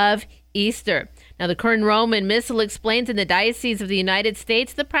of Easter. Now, the Kern Roman Missal explains in the Diocese of the United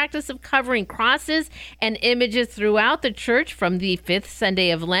States the practice of covering crosses and images throughout the church from the 5th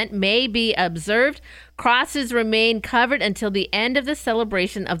Sunday of Lent may be observed. Crosses remain covered until the end of the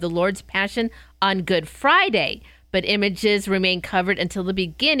celebration of the Lord's Passion on Good Friday, but images remain covered until the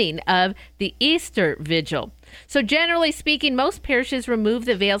beginning of the Easter Vigil. So generally speaking, most parishes remove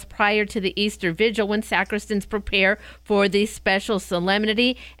the veils prior to the Easter Vigil when sacristans prepare for the special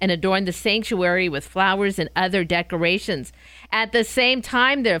solemnity and adorn the sanctuary with flowers and other decorations. At the same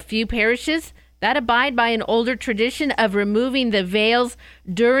time, there are a few parishes that abide by an older tradition of removing the veils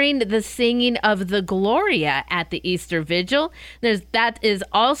during the singing of the Gloria at the Easter Vigil. That is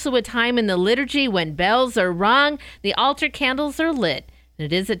also a time in the liturgy when bells are rung, the altar candles are lit,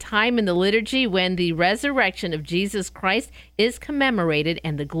 And it is a time in the liturgy when the resurrection of Jesus Christ is commemorated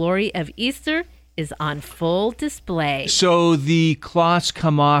and the glory of Easter is on full display. So the cloths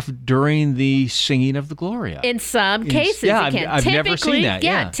come off during the singing of the Gloria. In some cases, yeah, it can. I've never seen that.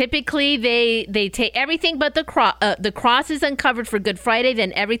 Yeah, typically they take everything but the cross. The cross is uncovered for Good Friday,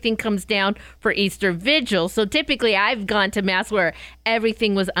 then everything comes down for Easter Vigil. So typically, I've gone to Mass where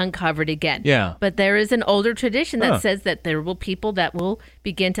everything was uncovered again. Yeah. But there is an older tradition that says that there will people that will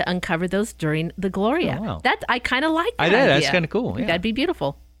begin to uncover those during the Gloria. Oh, wow. That I kind of like. That idea. idea. That's kind of cool. Yeah. That'd be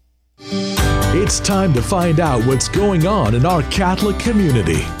beautiful. It's time to find out what's going on in our Catholic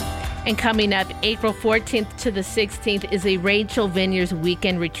community. And coming up, April 14th to the 16th is a Rachel Vineyards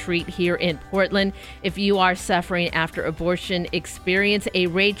weekend retreat here in Portland. If you are suffering after abortion, experience a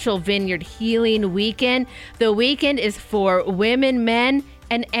Rachel Vineyard Healing Weekend. The weekend is for women, men,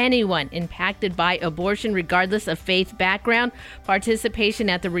 and anyone impacted by abortion, regardless of faith background. Participation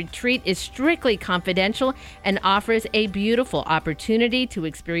at the retreat is strictly confidential and offers a beautiful opportunity to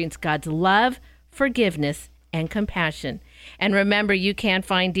experience God's love, forgiveness, and compassion. And remember, you can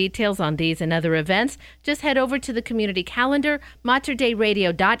find details on these and other events. Just head over to the community calendar,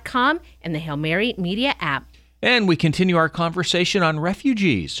 materdeiradio.com, and the Hail Mary Media app. And we continue our conversation on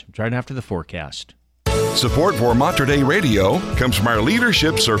refugees right after the forecast. Support for Mater Dei Radio comes from our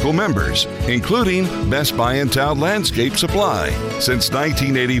Leadership Circle members, including Best Buy in Town Landscape Supply. Since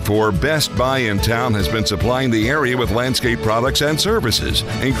 1984, Best Buy in Town has been supplying the area with landscape products and services,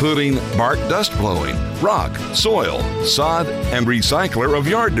 including bark dust blowing, rock, soil, sod, and recycler of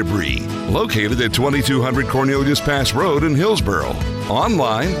yard debris. Located at 2200 Cornelius Pass Road in Hillsboro.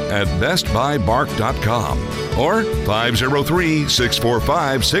 Online at bestbuybark.com or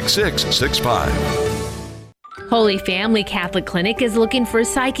 503-645-6665. Holy Family Catholic Clinic is looking for a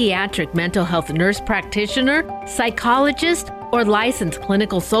psychiatric mental health nurse practitioner, psychologist, or licensed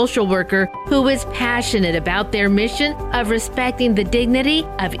clinical social worker who is passionate about their mission of respecting the dignity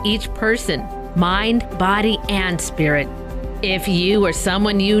of each person, mind, body, and spirit. If you or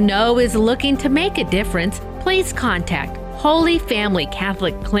someone you know is looking to make a difference, please contact Holy Family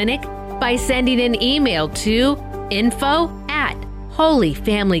Catholic Clinic by sending an email to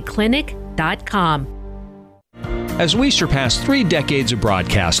info@holyfamilyclinic.com. As we surpass 3 decades of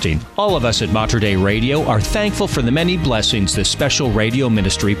broadcasting, all of us at Mater Dei Radio are thankful for the many blessings this special radio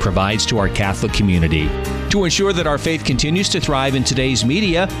ministry provides to our Catholic community. To ensure that our faith continues to thrive in today's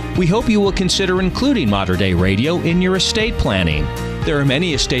media, we hope you will consider including Mater Dei Radio in your estate planning. There are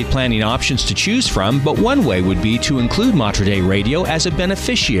many estate planning options to choose from, but one way would be to include Mater Dei Radio as a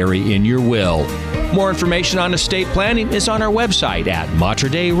beneficiary in your will. More information on estate planning is on our website at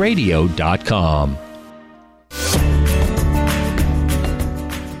materdeiradio.com.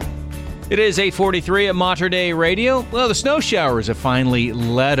 It is 8:43 at Mater Dei Radio. Well, the snow showers have finally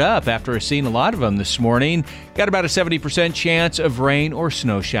let up after seeing a lot of them this morning. Got about a 70% chance of rain or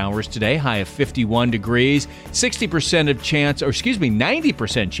snow showers today, high of 51 degrees.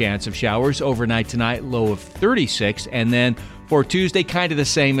 90% chance of showers overnight tonight, low of 36. And then for Tuesday, kind of the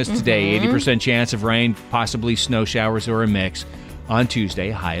same as today, 80% chance of rain, possibly snow showers or a mix. On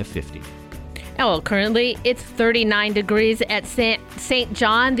Tuesday, high of 50. Well, currently it's 39 degrees at St.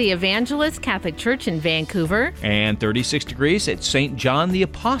 John the Evangelist Catholic Church in Vancouver. And 36 degrees at St. John the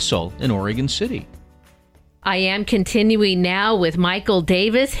Apostle in Oregon City. I am continuing now with Michael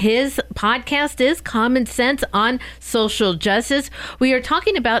Davis. His podcast is Common Sense on Social Justice. We are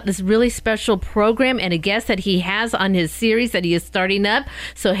talking about this really special program and a guest that he has on his series that he is starting up.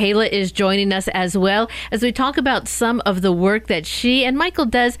 So Hala is joining us as well as we talk about some of the work that she and Michael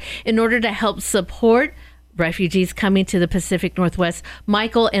does in order to help support refugees coming to the Pacific Northwest.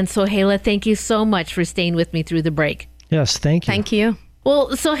 Michael and Sohaila, thank you so much for staying with me through the break. Yes, thank you. Thank you.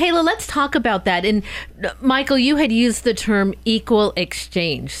 Well, so Hala, let's talk about that. And Michael, you had used the term equal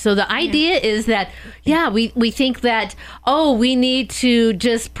exchange. So the idea is that, we think that, we need to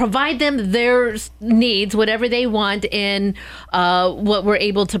just provide them their needs, whatever they want, and what we're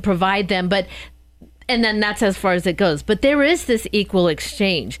able to provide them. And then that's as far as it goes. But there is this equal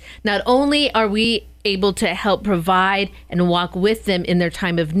exchange. Not only are we able to help provide and walk with them in their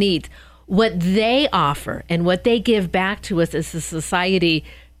time of need, what they offer and what they give back to us as a society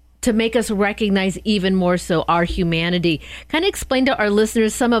to make us recognize even more so our humanity. Kind of explain to our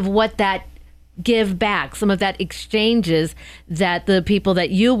listeners some of what that give back, some of that exchanges that the people that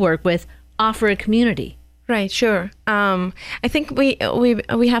you work with offer a community. Right, sure. I think we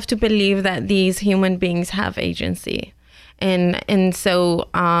have to believe that these human beings have agency, and so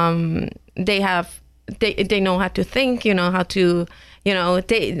they know how to think, how to.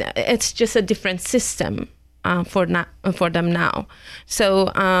 It's just a different system for them now. So,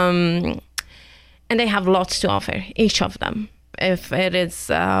 and they have lots to offer, each of them. If it is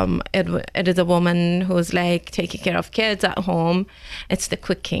it is a woman who's like taking care of kids at home, it's the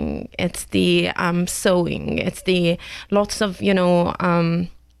cooking, it's the sewing, it's the lots of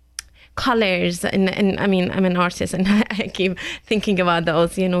colors, and I mean, I'm an artist, and I keep thinking about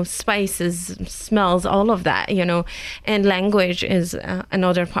those, spices, smells, all of that, and language is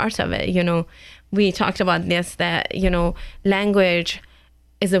another part of it. We talked about this, that language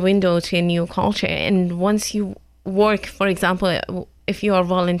is a window to a new culture, and once you work, for example, if you are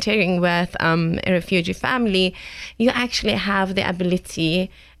volunteering with a refugee family, you actually have the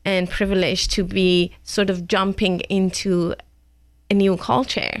ability and privilege to be sort of jumping into a new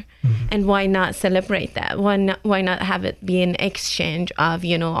culture. Mm-hmm. And why not celebrate that? Why not have it be an exchange of,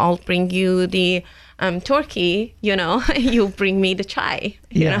 I'll bring you the turkey, you bring me the chai,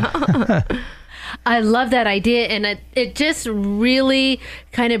 you know? I love that idea, and it just really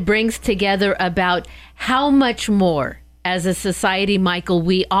kind of brings together about how much more as a society, Michael,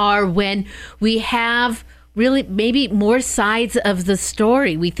 we are when we have really maybe more sides of the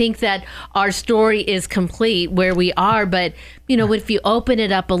story. We think that our story is complete where we are, but if you open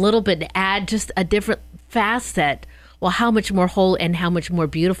it up a little bit, add just a different facet, well, how much more whole and how much more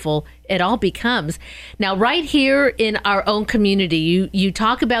beautiful it all becomes. Now, right here in our own community, you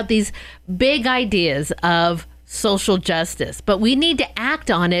talk about these big ideas of social justice, but we need to act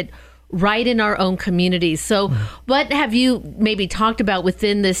on it right in our own communities. So what have you maybe talked about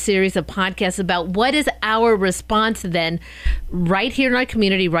within this series of podcasts about what is our response then right here in our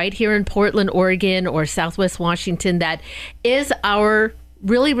community, right here in Portland, Oregon, or Southwest Washington, that is our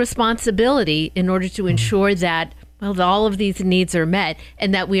really responsibility in order to ensure that all of these needs are met,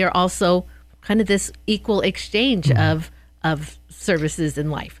 and that we are also kind of this equal exchange of services in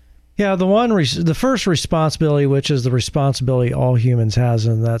life. Yeah, the first responsibility, which is the responsibility all humans has,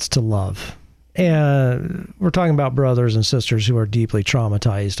 and that's to love. And we're talking about brothers and sisters who are deeply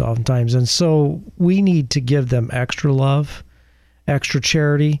traumatized oftentimes, and so we need to give them extra love, extra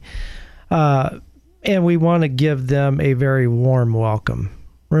charity, and we want to give them a very warm welcome.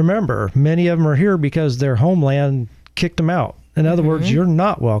 Remember, many of them are here because their homeland kicked them out. In other words, you're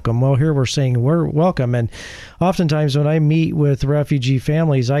not welcome. Well, here we're saying we're welcome. And oftentimes when I meet with refugee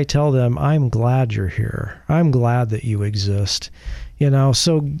families, I tell them, I'm glad you're here. I'm glad that you exist.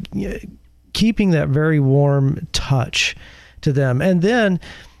 So keeping that very warm touch to them. And then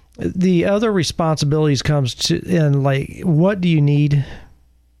the other responsibilities comes to, and like, what do you need?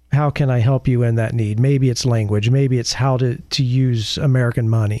 How can I help you in that need? Maybe it's language. Maybe it's how to use American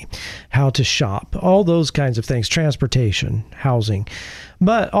money, how to shop, all those kinds of things, transportation, housing.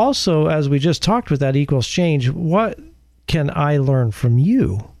 But also, as we just talked with that equal exchange, what can I learn from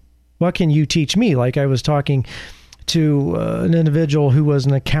you? What can you teach me? Like I was talking to an individual who was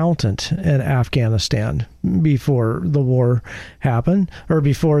an accountant in Afghanistan before the war happened, or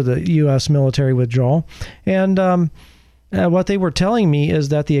before the U.S. military withdrawal. And what they were telling me is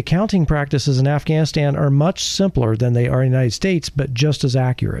that the accounting practices in Afghanistan are much simpler than they are in the United States, but just as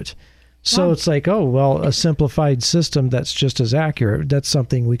accurate. So it's like, a simplified system that's just as accurate. That's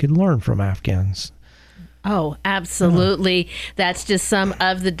something we could learn from Afghans. Oh, absolutely. That's just some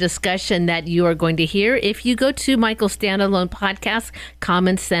of the discussion that you are going to hear if you go to Michael's standalone podcast,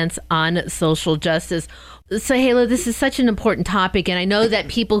 Common Sense on Social Justice. Sohaila, this is such an important topic, and I know that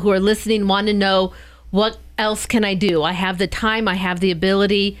people who are listening want to know, what else can I do? I have the time, I have the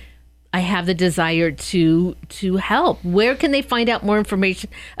ability, I have the desire to help. Where can they find out more information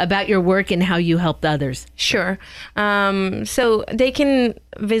about your work and how you helped others? Sure. So they can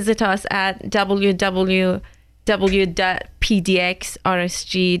visit us at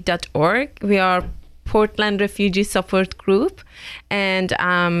www.pdxrsg.org. We are Portland Refugee Support Group, and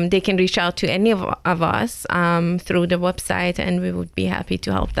they can reach out to any of us through the website, and we would be happy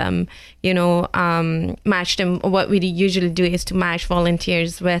to help them, match them. What we usually do is to match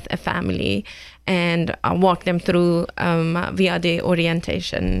volunteers with a family and walk them through via the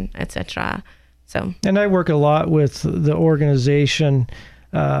orientation, etc. And I work a lot with the organization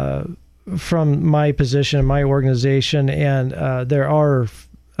from my position in my organization, and there are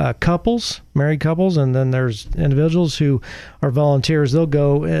couples, married couples, and then there's individuals who are volunteers. They'll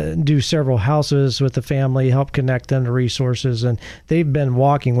go and do several houses with the family, help connect them to resources, and they've been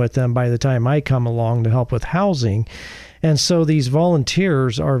walking with them by the time I come along to help with housing. And so these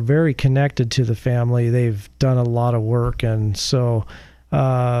volunteers are very connected to the family. They've done a lot of work, and so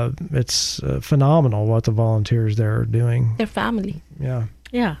it's phenomenal what the volunteers there are doing. Their family. Yeah.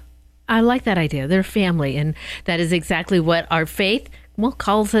 Yeah. I like that idea. They're family, and that is exactly what our faith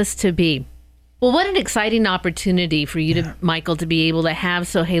calls us to be. Well, what an exciting opportunity for you to, Michael, to be able to have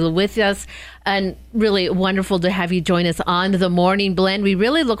Sohaila with us. And really wonderful to have you join us on The Morning Blend. We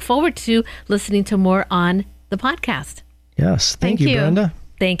really look forward to listening to more on the podcast. Yes. Thank you, Brenda.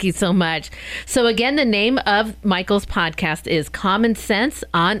 Thank you so much. So again, the name of Michael's podcast is Common Sense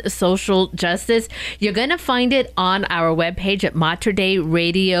on Social Justice. You're going to find it on our webpage at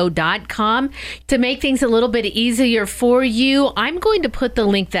materdeiradio.com. To make things a little bit easier for you, I'm going to put the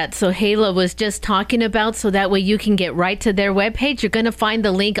link that Sohaila was just talking about so that way you can get right to their webpage. You're going to find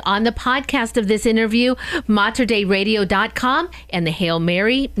the link on the podcast of this interview, materdeiradio.com, and the Hail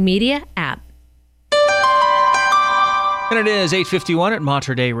Mary Media app. And it is 8:51 at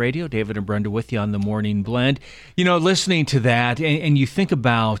Mater Dei Radio. David and Brenda with you on The Morning Blend. You know, listening to that, and you think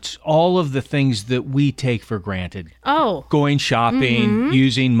about all of the things that we take for granted. Oh. Going shopping,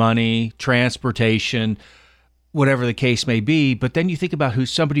 using money, transportation, whatever the case may be. But then you think about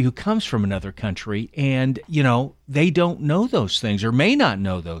somebody who comes from another country and, you know, they don't know those things or may not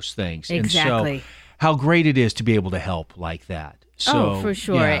know those things. Exactly. And so how great it is to be able to help like that. So, for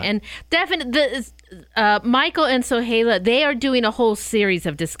sure. yeah. And definitely, Michael and Sohaila, they are doing a whole series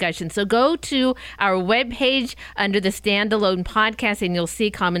of discussions. So go to our webpage under the standalone podcast and you'll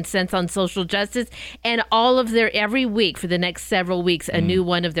see Common Sense on Social Justice. And all of every week for the next several weeks, a new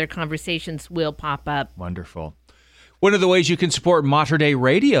one of their conversations will pop up. Wonderful. One of the ways you can support Mater Dei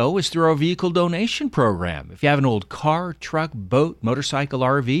Radio is through our vehicle donation program. If you have an old car, truck, boat, motorcycle,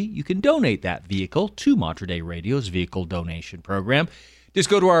 RV, you can donate that vehicle to Mater Dei Radio's vehicle donation program. Just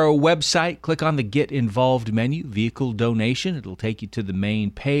go to our website, click on the Get Involved menu, Vehicle Donation. It'll take you to the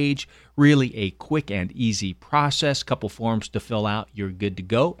main page. Really a quick and easy process. Couple forms to fill out. You're good to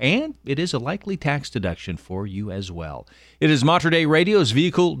go. And it is a likely tax deduction for you as well. It is Mater Dei Radio's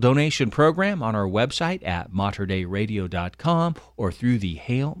vehicle donation program on our website at materdeiradio.com or through the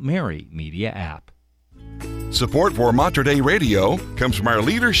Hail Mary Media app. Support for Mater Dei Radio comes from our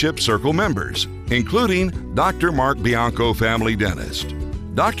Leadership Circle members, including Dr. Mark Bianco, family dentist.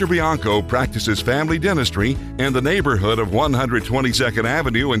 Dr. Bianco practices family dentistry in the neighborhood of 122nd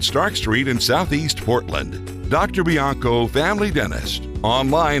Avenue and Stark Street in Southeast Portland. Dr. Bianco, family dentist,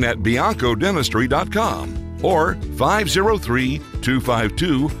 online at biancodentistry.com or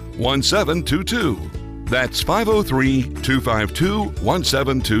 503-252-1722. That's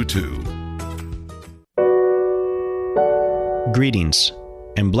 503-252-1722. Greetings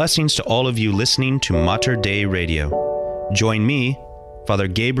and blessings to all of you listening to Mater Dei Radio. Join me, Father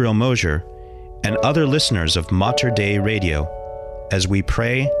Gabriel Mosier, and other listeners of Mater Dei Radio as we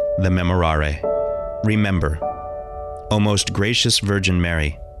pray the Memorare. Remember, O most gracious Virgin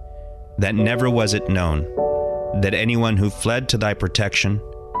Mary, that never was it known that anyone who fled to thy protection,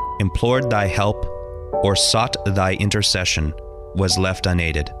 implored thy help, or sought thy intercession was left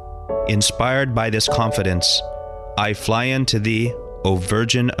unaided. Inspired by this confidence, I fly unto thee, O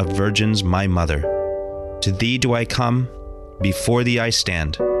Virgin of Virgins, my Mother. To thee do I come, before thee I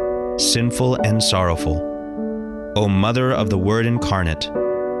stand, sinful and sorrowful. O Mother of the Word incarnate,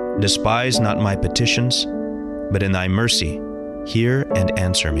 despise not my petitions, but in thy mercy hear and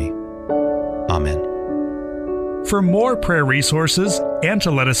answer me. Amen. For more prayer resources and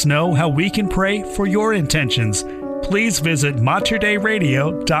to let us know how we can pray for your intentions, please visit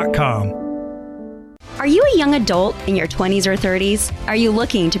materdeiradio.com. Are you a young adult in your 20s or 30s? Are you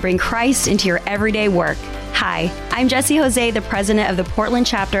looking to bring Christ into your everyday work? Hi, I'm Jessie Jose, the president of the Portland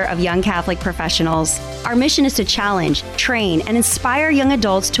chapter of Young Catholic Professionals. Our mission is to challenge, train, and inspire young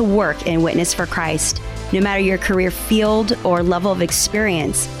adults to work and witness for Christ. No matter your career field or level of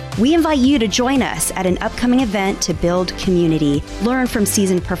experience, we invite you to join us at an upcoming event to build community, learn from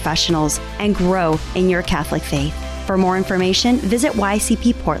seasoned professionals, and grow in your Catholic faith. For more information, visit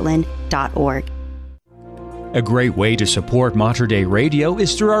ycpportland.org. A great way to support Mater Dei Radio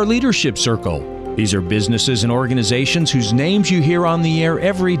is through our Leadership Circle. These are businesses and organizations whose names you hear on the air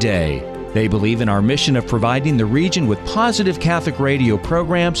every day. They believe in our mission of providing the region with positive Catholic radio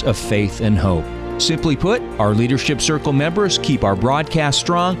programs of faith and hope. Simply put, our Leadership Circle members keep our broadcast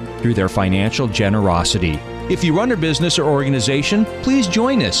strong through their financial generosity. If you run a business or organization, please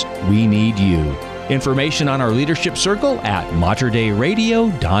join us. We need you. Information on our Leadership Circle at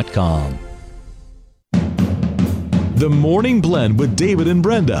materdeiradio.com. The Morning Blend with David and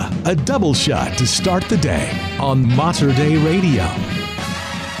Brenda, a double shot to start the day on Mater Dei Radio.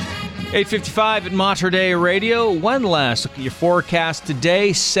 8:55 at Mater Dei Radio. One last look at your forecast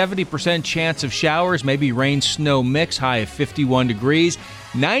today. 70% chance of showers, maybe rain, snow mix, high of 51 degrees.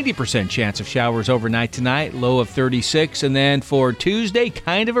 90% chance of showers overnight tonight, low of 36. And then for Tuesday,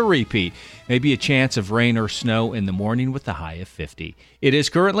 kind of a repeat. Maybe a chance of rain or snow in the morning with the high of 50. It is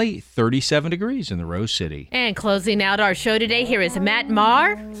currently 37 degrees in the Rose City. And closing out our show today, here is Matt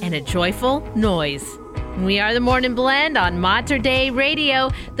Maher and A Joyful Noise. We are the Morning Blend on Mater Dei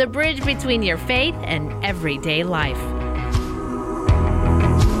Radio, the bridge between your faith and everyday life.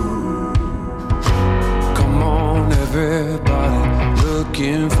 Come on, everybody,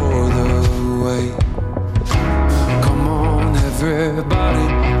 looking for the way. Come on, everybody,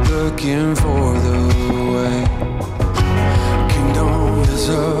 looking for the way. Kingdom is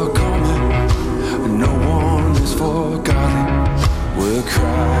a-coming, no one is forgotten. We're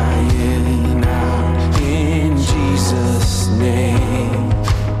crying out in Jesus' name.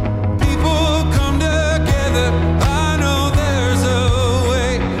 People come together, I know there's a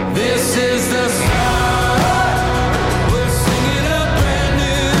way. This is the start. We're singing a brand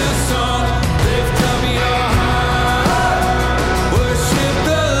new song. Lift up your heart. Worship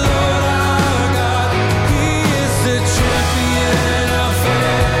the Lord our God. He is the champion of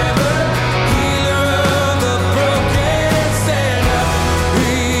ever, healer of the broken. Stand up,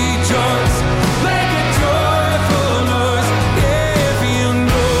 rejoice, make a joyful noise. If you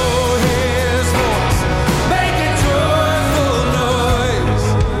know His voice, make a joyful noise.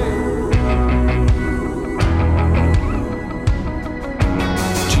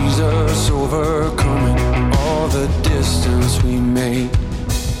 Jesus overcoming all the distance we made.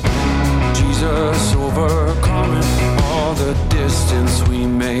 Jesus overcoming all the distance we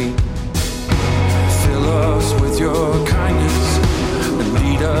made. Fill us with your kindness and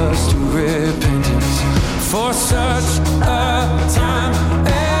lead us to repentance. For such a time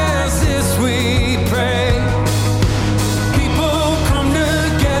as this we pray. People come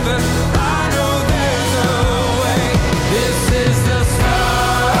together, I know there's a way. This is the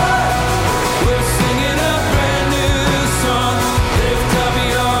start. We're singing a brand new song. Lift up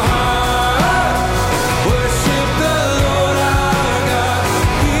your heart. Worship the Lord our God.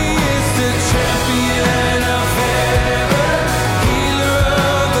 He is the champion of ever, healer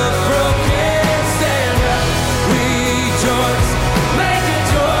of the broken. Stand up, rejoice, make a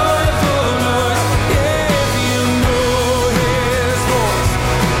joyful noise. If you know His voice,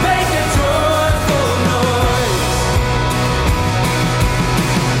 make a joyful noise.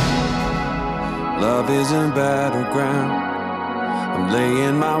 Love isn't battleground. I'm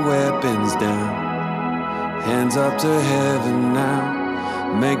laying my weapons down. Hands up to heaven now.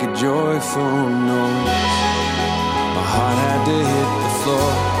 Make a joyful noise. My heart had to hit the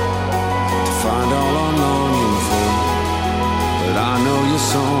floor to find all I'm longing for. But I know you're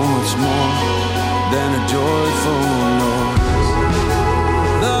so much more than a joyful noise.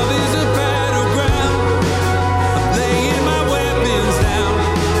 Love is a battleground. I'm laying my weapons down.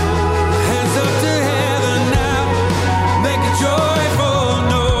 Hands up to heaven now. Make a joyful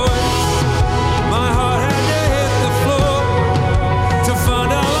noise. My heart had to hit the floor to find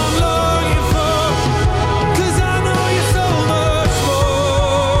all I'm longing for. 'Cause I know you're so much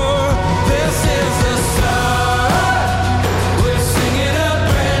more. This is the start. We're singing a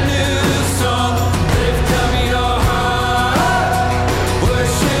brand new song. Lift up your heart.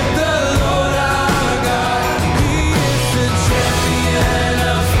 Worship the Lord our God. He is the champion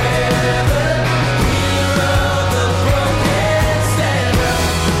of ever, healer of the broken. Stand up,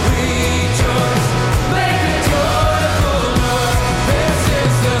 rejoice, make a joyful noise. This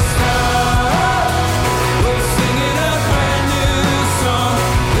is the start. We're singing a brand new song.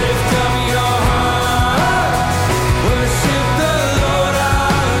 Lift up your heart. Worship the Lord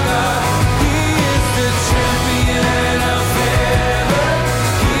our God. He is the champion of ever,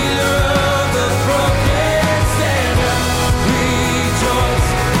 healer of the broken. Stand up, rejoice,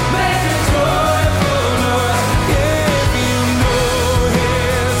 make a joyful noise. If you know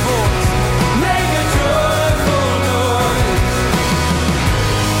His voice, make a joyful noise.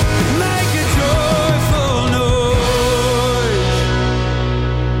 Make a joyful noise.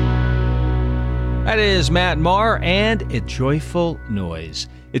 That is Matt Maher and A Joyful Noise.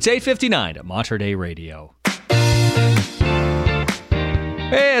 It's 8:59 at Mater Dei Radio.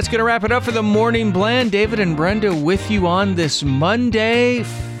 Hey, it's going to wrap it up for the Morning Blend. David and Brenda with you on this Monday,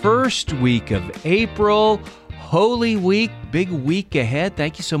 first week of April. Holy Week, big week ahead.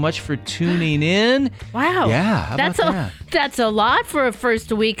 Thank you so much for tuning in. Wow. Yeah, how that's about that? That's a lot for a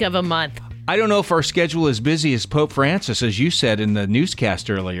first week of a month. I don't know if our schedule is busy as Pope Francis, as you said in the newscast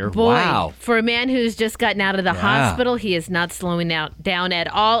earlier. Boy, wow. For a man who's just gotten out of the hospital, he is not slowing down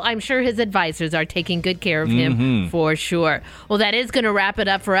at all. I'm sure his advisors are taking good care of him for sure. Well, that is going to wrap it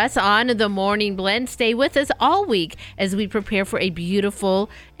up for us on the Morning Blend. Stay with us all week as we prepare for a beautiful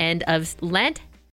end of Lent.